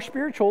appear more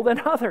spiritual than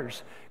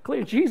others.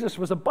 Jesus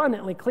was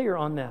abundantly clear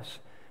on this.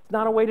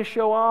 Not a way to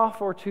show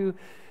off or to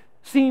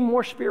seem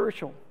more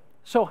spiritual.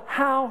 So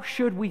how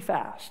should we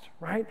fast,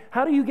 right?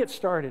 How do you get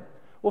started?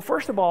 Well,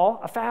 first of all,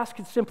 a fast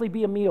could simply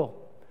be a meal.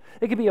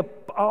 It could be a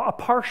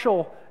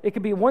partial, it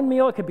could be one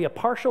meal, it could be a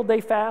partial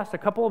day fast, a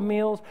couple of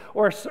meals,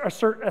 or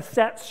a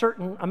set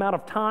certain amount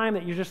of time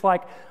that you're just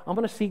like, I'm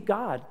going to seek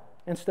God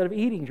instead of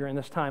eating during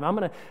this time. I'm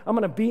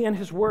going to be in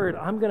His Word.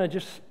 I'm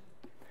just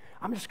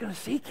going to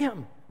seek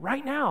Him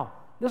right now.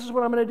 This is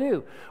what I'm going to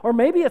do. Or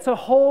maybe it's a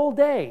whole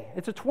day.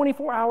 It's a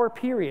 24-hour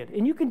period.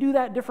 And you can do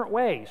that different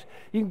ways.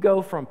 You can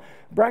go from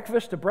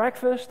breakfast to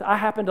breakfast. I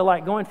happen to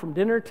like going from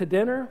dinner to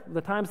dinner,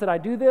 the times that I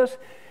do this.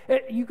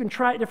 You can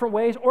try it different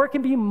ways. Or it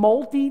can be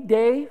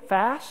multi-day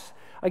fasts.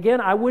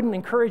 Again, I wouldn't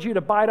encourage you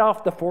to bite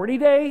off the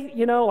 40-day,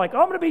 like,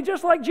 I'm going to be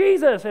just like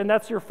Jesus, and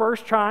that's your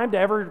first time to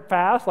ever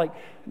fast. Like,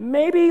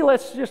 maybe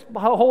let's just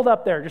hold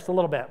up there just a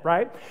little bit,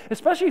 right?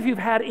 Especially if you've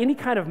had any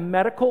kind of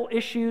medical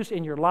issues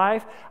in your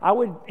life, I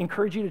would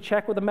encourage you to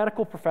check with a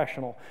medical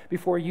professional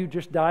before you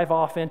just dive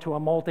off into a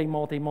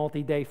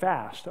multi-day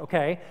fast,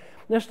 okay?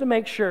 Just to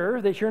make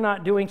sure that you're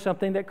not doing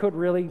something that could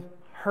really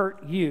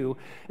hurt you.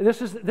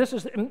 This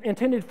is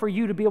intended for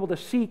you to be able to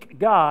seek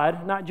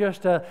God, not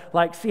just to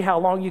see how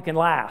long you can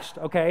last,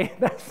 okay?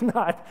 That's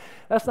not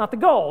the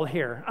goal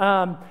here.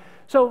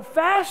 So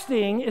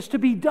fasting is to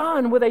be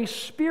done with a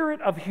spirit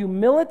of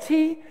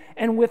humility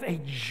and with a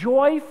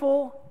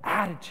joyful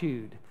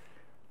attitude.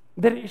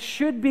 That it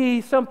should be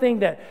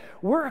something that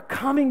we're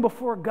coming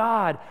before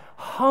God,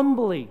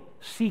 humbly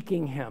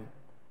seeking Him.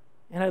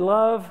 And I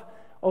love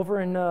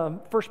over in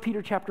 1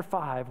 Peter chapter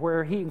 5,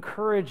 where he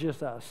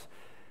encourages us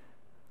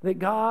that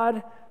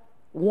God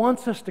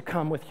wants us to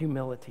come with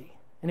humility.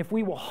 And if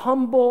we will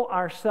humble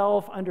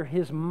ourselves under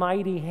His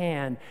mighty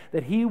hand,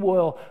 that He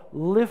will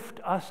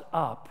lift us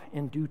up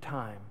in due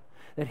time,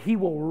 that He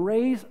will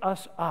raise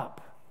us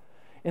up.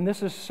 And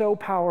this is so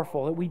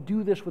powerful that we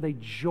do this with a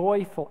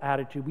joyful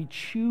attitude. We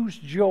choose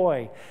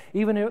joy.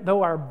 Even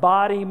though our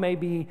body may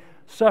be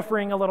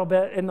suffering a little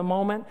bit in the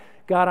moment,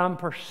 God, I'm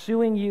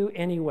pursuing You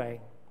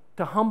anyway.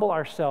 To humble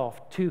ourselves,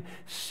 to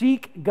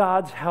seek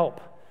God's help.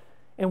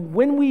 And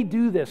when we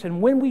do this,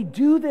 and when we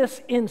do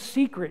this in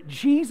secret,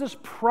 Jesus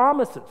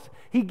promises,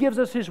 He gives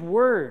us His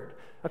word,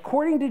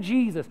 according to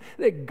Jesus,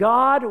 that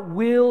God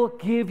will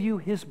give you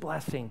His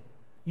blessing.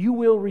 You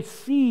will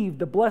receive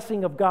the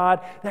blessing of God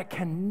that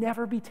can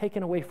never be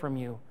taken away from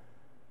you.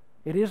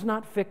 It is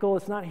not fickle,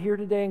 it's not here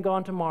today and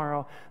gone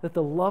tomorrow, that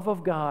the love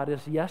of God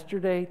is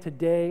yesterday,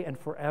 today, and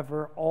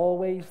forever,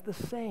 always the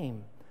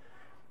same.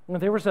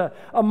 And there was a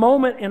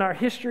moment in our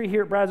history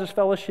here at Brazos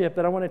Fellowship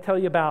that I want to tell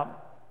you about.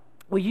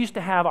 We used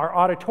to have our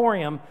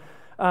auditorium,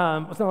 it's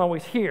not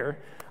always here.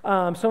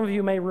 Some of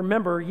you may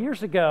remember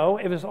years ago,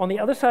 it was on the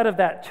other side of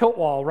that tilt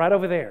wall right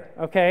over there,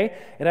 okay?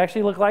 It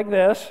actually looked like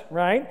this,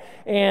 right?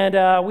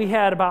 And we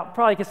had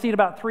probably could seat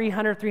about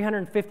 300,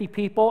 350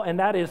 people, and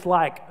that is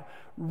like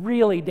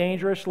really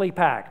dangerously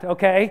packed,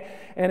 okay?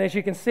 And as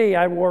you can see,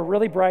 I wore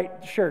really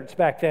bright shirts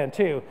back then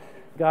too.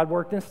 God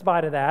worked in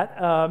spite of that.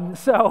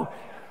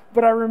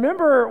 But I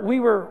remember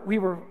we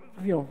were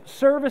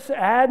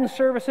adding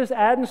services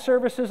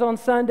on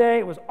Sunday.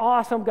 It was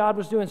awesome. God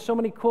was doing so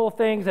many cool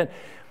things.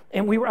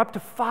 And we were up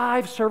to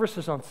 5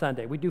 services on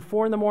Sunday. We'd do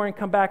 4 in the morning,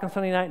 come back on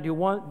Sunday night, and do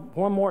one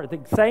more, the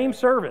same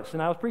service.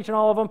 And I was preaching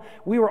all of them.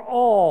 We were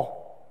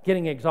all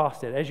getting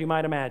exhausted, as you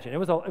might imagine. It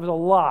was a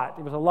lot.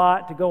 It was a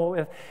lot to go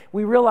with.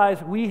 We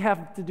realized we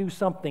have to do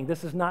something.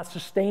 This is not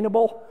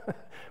sustainable.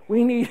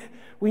 We need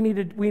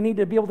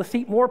to be able to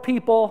seat more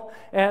people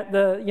at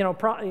the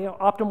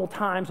optimal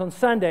times on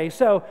Sunday.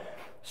 So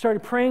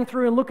started praying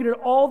through and looking at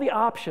all the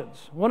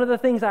options. One of the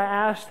things I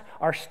asked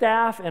our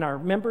staff and our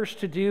members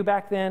to do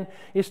back then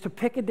is to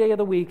pick a day of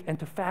the week and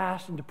to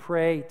fast and to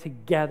pray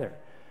together.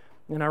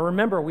 And I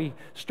remember we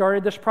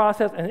started this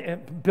process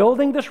and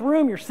building this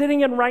room you're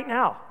sitting in right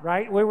now,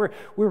 right?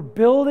 We're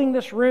building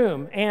this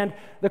room, and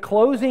the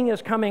closing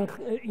is coming,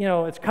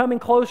 it's coming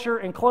closer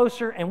and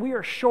closer, and we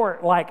are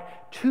short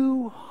like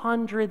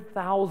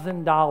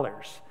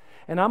 $200,000.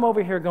 And I'm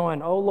over here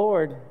going, oh,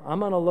 Lord, I'm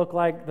going to look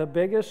like the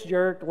biggest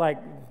jerk. Like,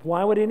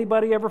 why would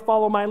anybody ever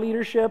follow my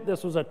leadership?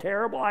 This was a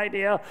terrible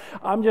idea.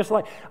 I'm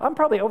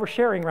probably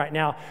oversharing right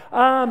now.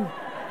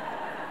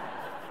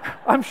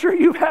 I'm sure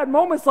you've had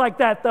moments like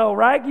that, though,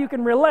 right? You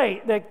can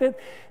relate.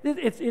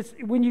 It's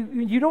when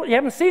you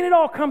haven't seen it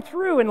all come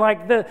through, and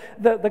like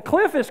the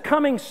cliff is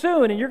coming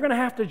soon, and you're going to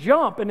have to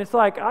jump. And it's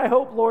like, I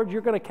hope, Lord,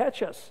 you're going to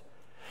catch us.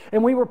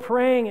 And we were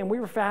praying and we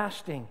were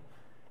fasting.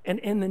 And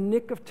in the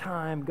nick of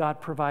time, God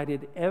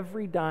provided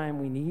every dime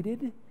we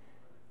needed.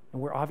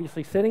 And we're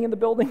obviously sitting in the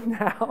building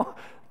now.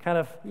 Kind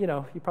of,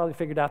 you probably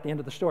figured out the end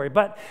of the story.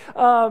 But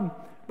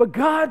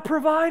God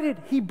provided.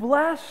 He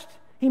blessed.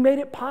 He made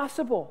it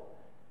possible.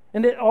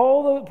 And that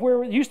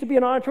where it used to be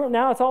an auditorium,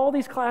 now it's all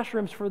these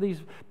classrooms for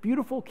these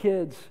beautiful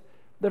kids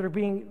that are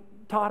being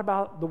taught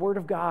about the Word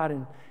of God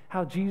and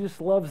how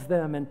Jesus loves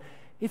them. And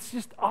it's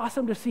just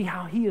awesome to see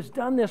how He has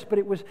done this, but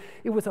it was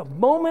a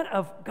moment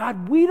of,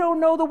 God, we don't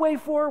know the way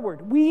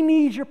forward. We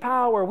need your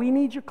power. We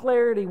need your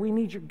clarity. We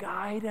need your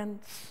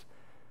guidance.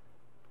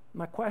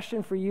 My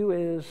question for you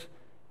is,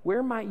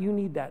 Where might you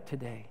need that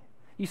today?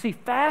 You see,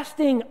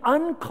 fasting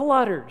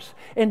unclutters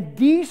and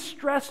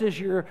de-stresses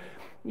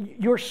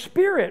your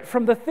spirit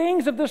from the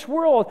things of this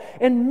world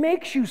and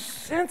makes you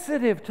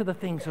sensitive to the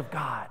things of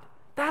God.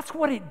 That's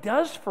what it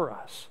does for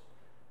us.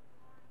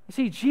 You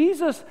see,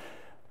 Jesus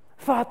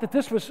thought that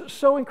this was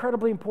so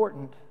incredibly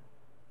important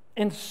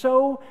and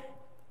so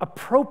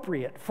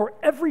appropriate for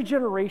every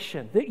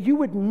generation that you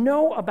would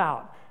know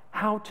about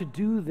how to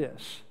do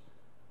this.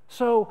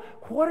 So,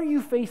 what are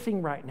you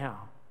facing right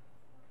now?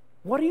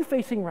 What are you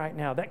facing right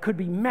now that could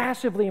be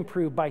massively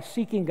improved by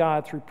seeking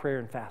God through prayer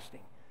and fasting?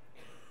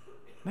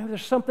 Maybe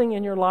there's something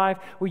in your life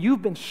where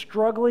you've been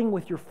struggling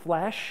with your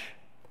flesh,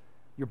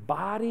 your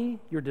body,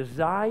 your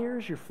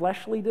desires, your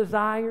fleshly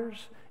desires,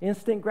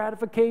 instant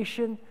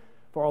gratification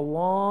for a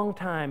long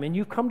time. And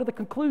you've come to the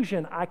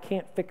conclusion, I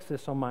can't fix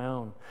this on my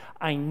own.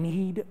 I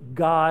need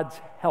God's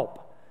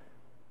help.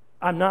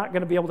 I'm not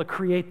going to be able to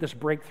create this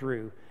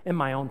breakthrough in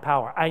my own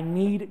power. I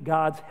need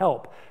God's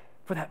help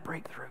for that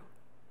breakthrough.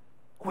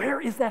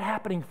 Where is that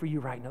happening for you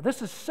right now?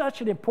 This is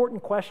such an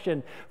important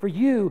question for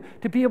you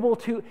to be able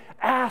to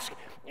ask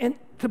and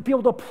to be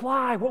able to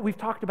apply what we've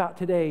talked about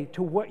today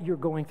to what you're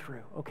going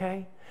through,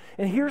 okay?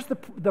 And here's the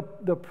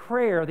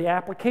prayer, the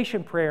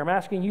application prayer. I'm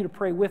asking you to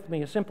pray with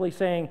me, is simply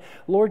saying,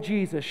 Lord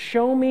Jesus,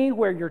 show me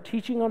where your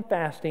teaching on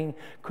fasting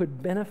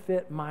could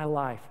benefit my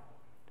life.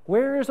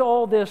 Where does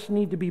all this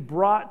need to be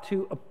brought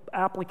to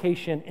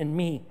application in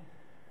me?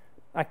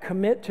 I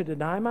commit to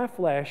deny my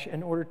flesh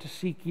in order to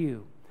seek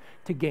you,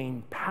 to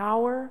gain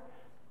power,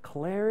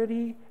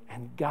 clarity,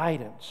 and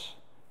guidance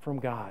from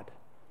God.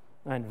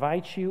 I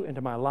invite you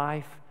into my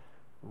life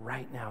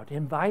right now. To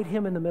invite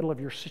him in the middle of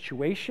your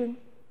situation.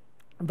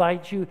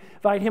 Invite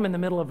him in the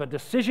middle of a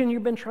decision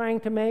you've been trying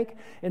to make.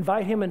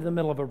 Invite him in the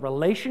middle of a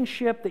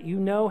relationship that you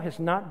know has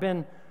not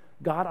been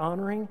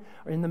God-honoring,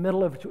 or in the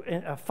middle of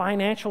a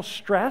financial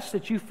stress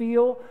that you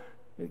feel,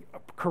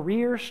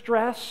 career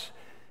stress,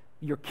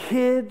 your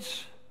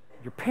kids,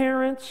 your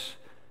parents,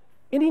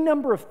 any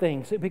number of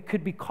things that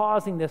could be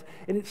causing this.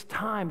 And it's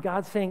time.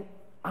 God's saying,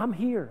 I'm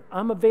here.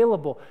 I'm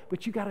available.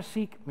 But you got to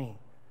seek me.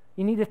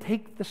 You need to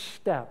take the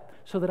step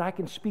so that I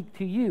can speak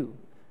to you.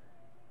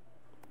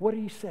 What do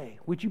you say?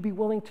 Would you be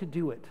willing to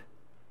do it?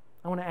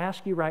 I want to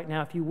ask you right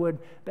now, if you would,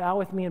 bow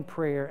with me in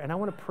prayer. And I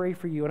want to pray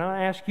for you. And I want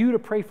to ask you to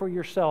pray for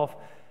yourself.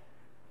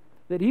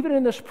 That even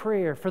in this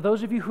prayer, for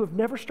those of you who have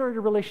never started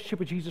a relationship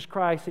with Jesus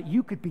Christ, that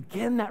you could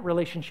begin that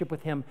relationship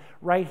with him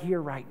right here,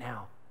 right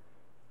now.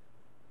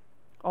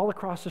 All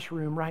across this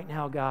room right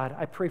now, God,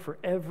 I pray for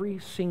every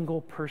single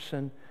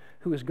person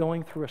who is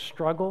going through a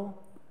struggle.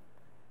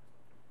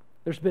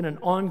 There's been an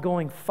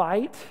ongoing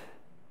fight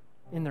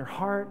in their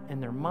heart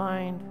and their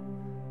mind.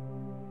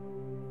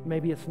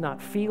 Maybe it's not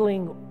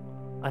feeling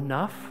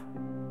enough.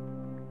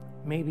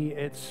 Maybe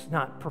it's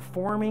not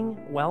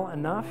performing well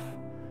enough,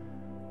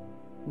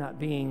 not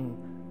being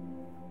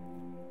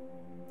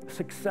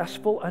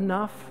successful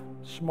enough,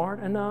 smart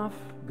enough,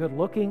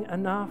 good-looking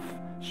enough,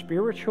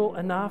 spiritual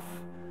enough.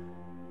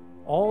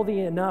 All the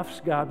enoughs,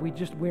 God, we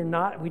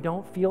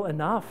don't feel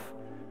enough.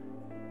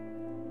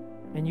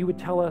 And you would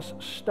tell us,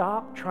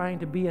 stop trying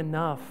to be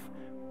enough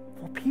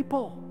for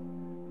people.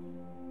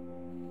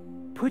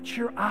 Put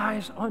your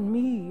eyes on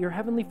me, your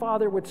Heavenly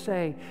Father would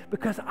say,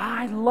 because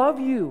I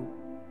love you.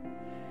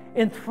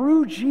 And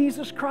through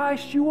Jesus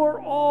Christ, you are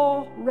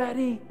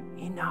already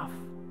enough.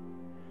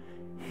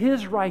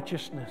 His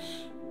righteousness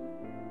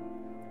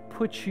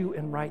puts you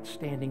in right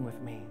standing with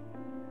me.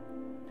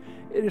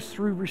 It is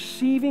through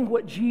receiving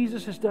what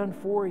Jesus has done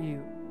for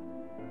you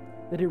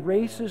that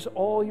erases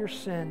all your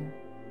sin.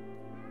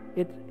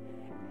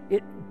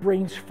 It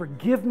brings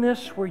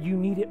forgiveness where you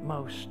need it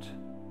most.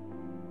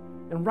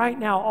 And right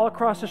now, all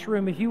across this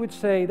room, if you would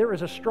say, there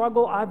is a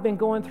struggle I've been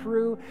going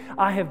through,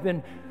 I have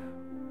been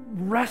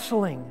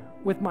wrestling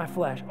with my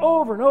flesh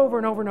over and over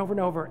and over and over and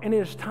over, and it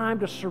is time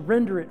to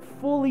surrender it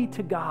fully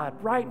to God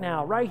right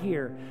now, right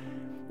here.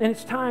 And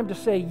it's time to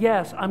say,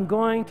 yes, I'm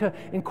going to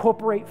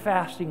incorporate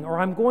fasting, or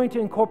I'm going to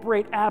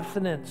incorporate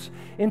abstinence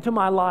into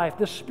my life,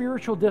 this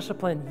spiritual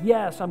discipline.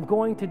 Yes, I'm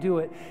going to do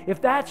it. If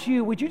that's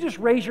you, would you just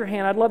raise your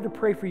hand? I'd love to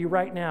pray for you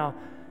right now.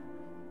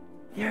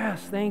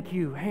 Yes, thank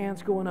you.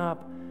 Hands going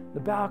up, the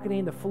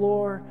balcony, the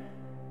floor.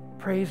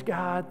 Praise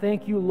God.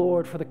 Thank you,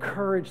 Lord, for the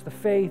courage, the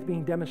faith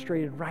being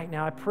demonstrated right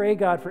now. I pray,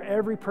 God, for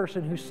every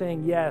person who's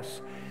saying,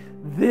 yes,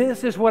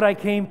 this is what I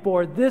came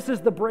for. This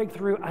is the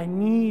breakthrough I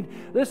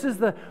need. This is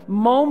the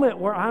moment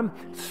where I'm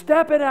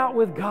stepping out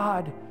with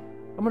God.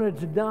 I'm going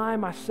to deny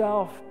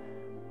myself,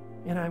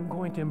 and I'm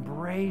going to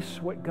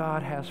embrace what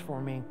God has for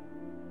me.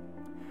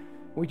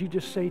 Would you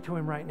just say to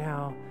him right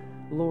now,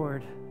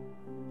 Lord,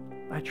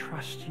 I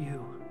trust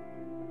you.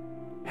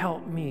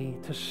 Help me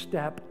to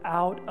step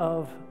out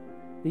of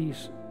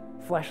these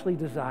fleshly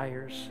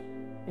desires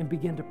and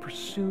begin to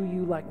pursue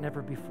you like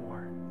never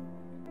before.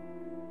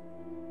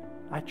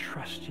 I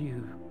trust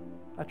you.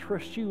 I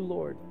trust you,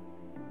 Lord.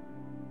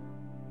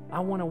 I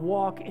want to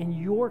walk in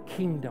your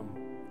kingdom.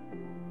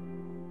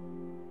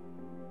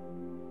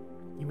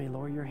 You may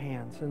lower your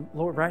hands. And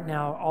Lord, right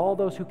now, all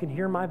those who can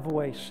hear my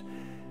voice,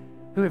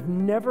 who have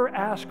never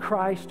asked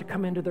Christ to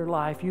come into their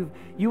life, you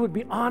would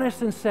be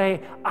honest and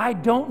say, I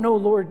don't know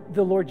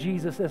the Lord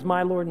Jesus as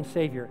my Lord and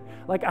Savior.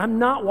 Like, I'm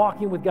not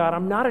walking with God.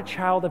 I'm not a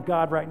child of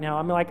God right now.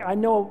 I'm like, I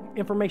know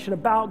information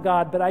about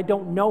God, but I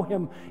don't know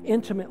Him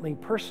intimately,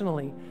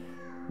 personally.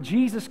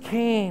 Jesus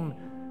came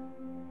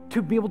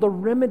to be able to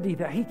remedy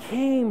that. He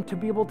came to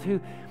be able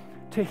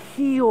to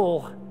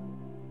heal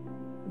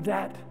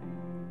that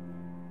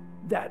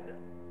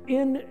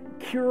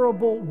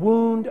incurable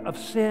wound of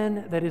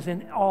sin that is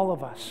in all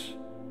of us.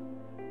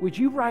 Would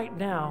you right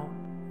now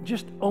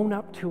just own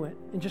up to it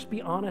and just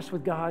be honest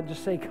with God?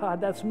 Just say,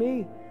 God, that's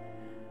me.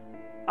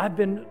 I've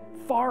been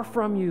far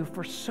from you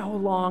for so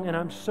long, and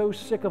I'm so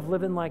sick of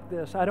living like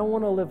this. I don't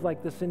want to live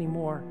like this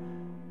anymore.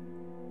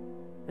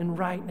 And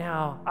right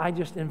now, I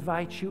just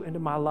invite you into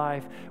my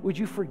life. Would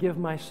you forgive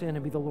my sin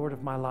and be the Lord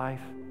of my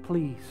life?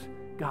 Please,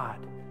 God.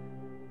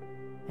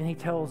 And He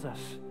tells us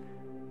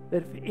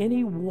that if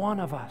any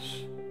one of us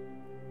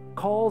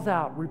calls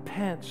out,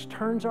 repents,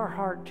 turns our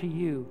heart to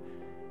you,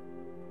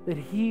 that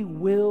He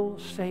will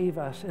save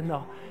us. And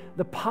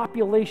the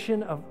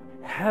population of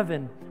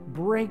heaven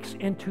breaks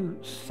into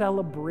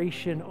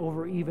celebration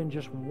over even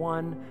just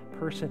one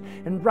person.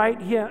 And right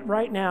here,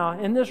 right now,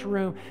 in this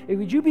room,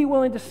 would you be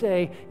willing to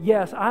say,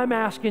 yes, I'm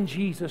asking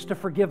Jesus to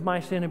forgive my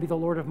sin and be the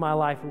Lord of my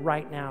life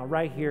right now,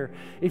 right here?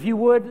 If you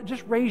would,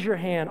 just raise your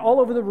hand all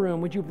over the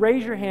room. Would you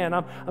raise your hand?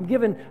 I'm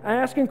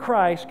asking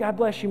Christ. God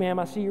bless you, ma'am.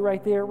 I see you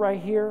right there, right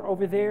here,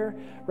 over there,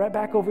 right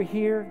back over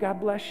here. God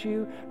bless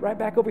you. Right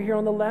back over here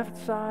on the left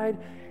side.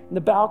 In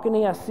the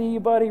balcony, I see you,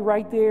 buddy,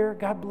 right there.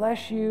 God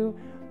bless you.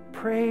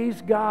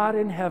 Praise God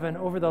in heaven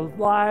over the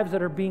lives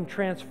that are being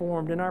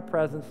transformed in our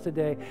presence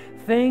today.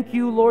 Thank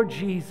you, Lord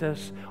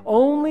Jesus.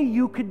 Only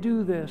you could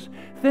do this.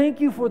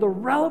 Thank you for the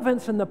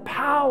relevance and the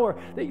power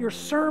that your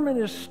sermon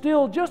is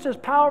still just as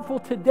powerful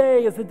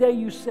today as the day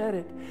you said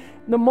it.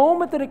 The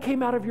moment that it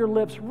came out of your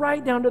lips,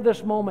 right down to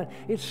this moment,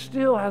 it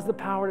still has the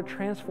power to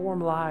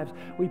transform lives.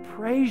 We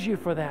praise you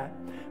for that.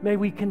 May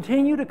we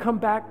continue to come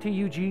back to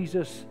you,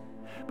 Jesus,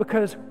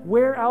 because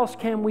where else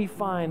can we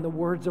find the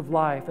words of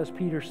life, as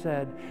Peter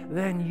said,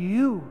 than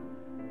you?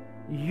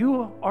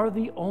 You are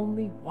the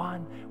only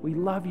one. We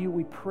love you.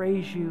 We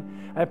praise you.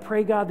 I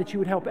pray, God, that you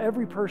would help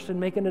every person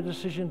making a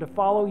decision to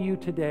follow you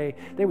today.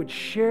 They would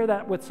share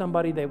that with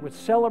somebody. They would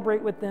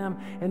celebrate with them,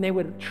 and they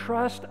would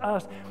trust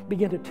us,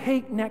 begin to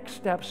take next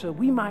steps so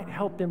we might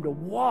help them to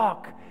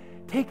walk,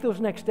 take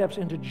those next steps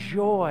into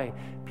joy,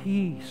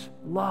 peace,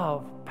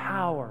 love,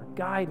 power,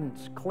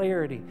 guidance,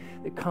 clarity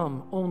that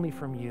come only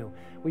from you.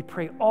 We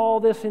pray all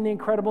this in the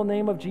incredible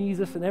name of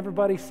Jesus, and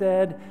everybody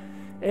said,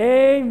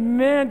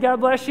 amen. God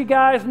bless you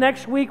guys.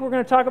 Next week, we're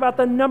going to talk about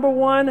the number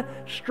one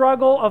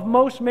struggle of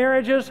most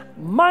marriages,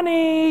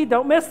 money.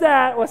 Don't miss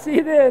that. We'll see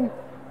you then.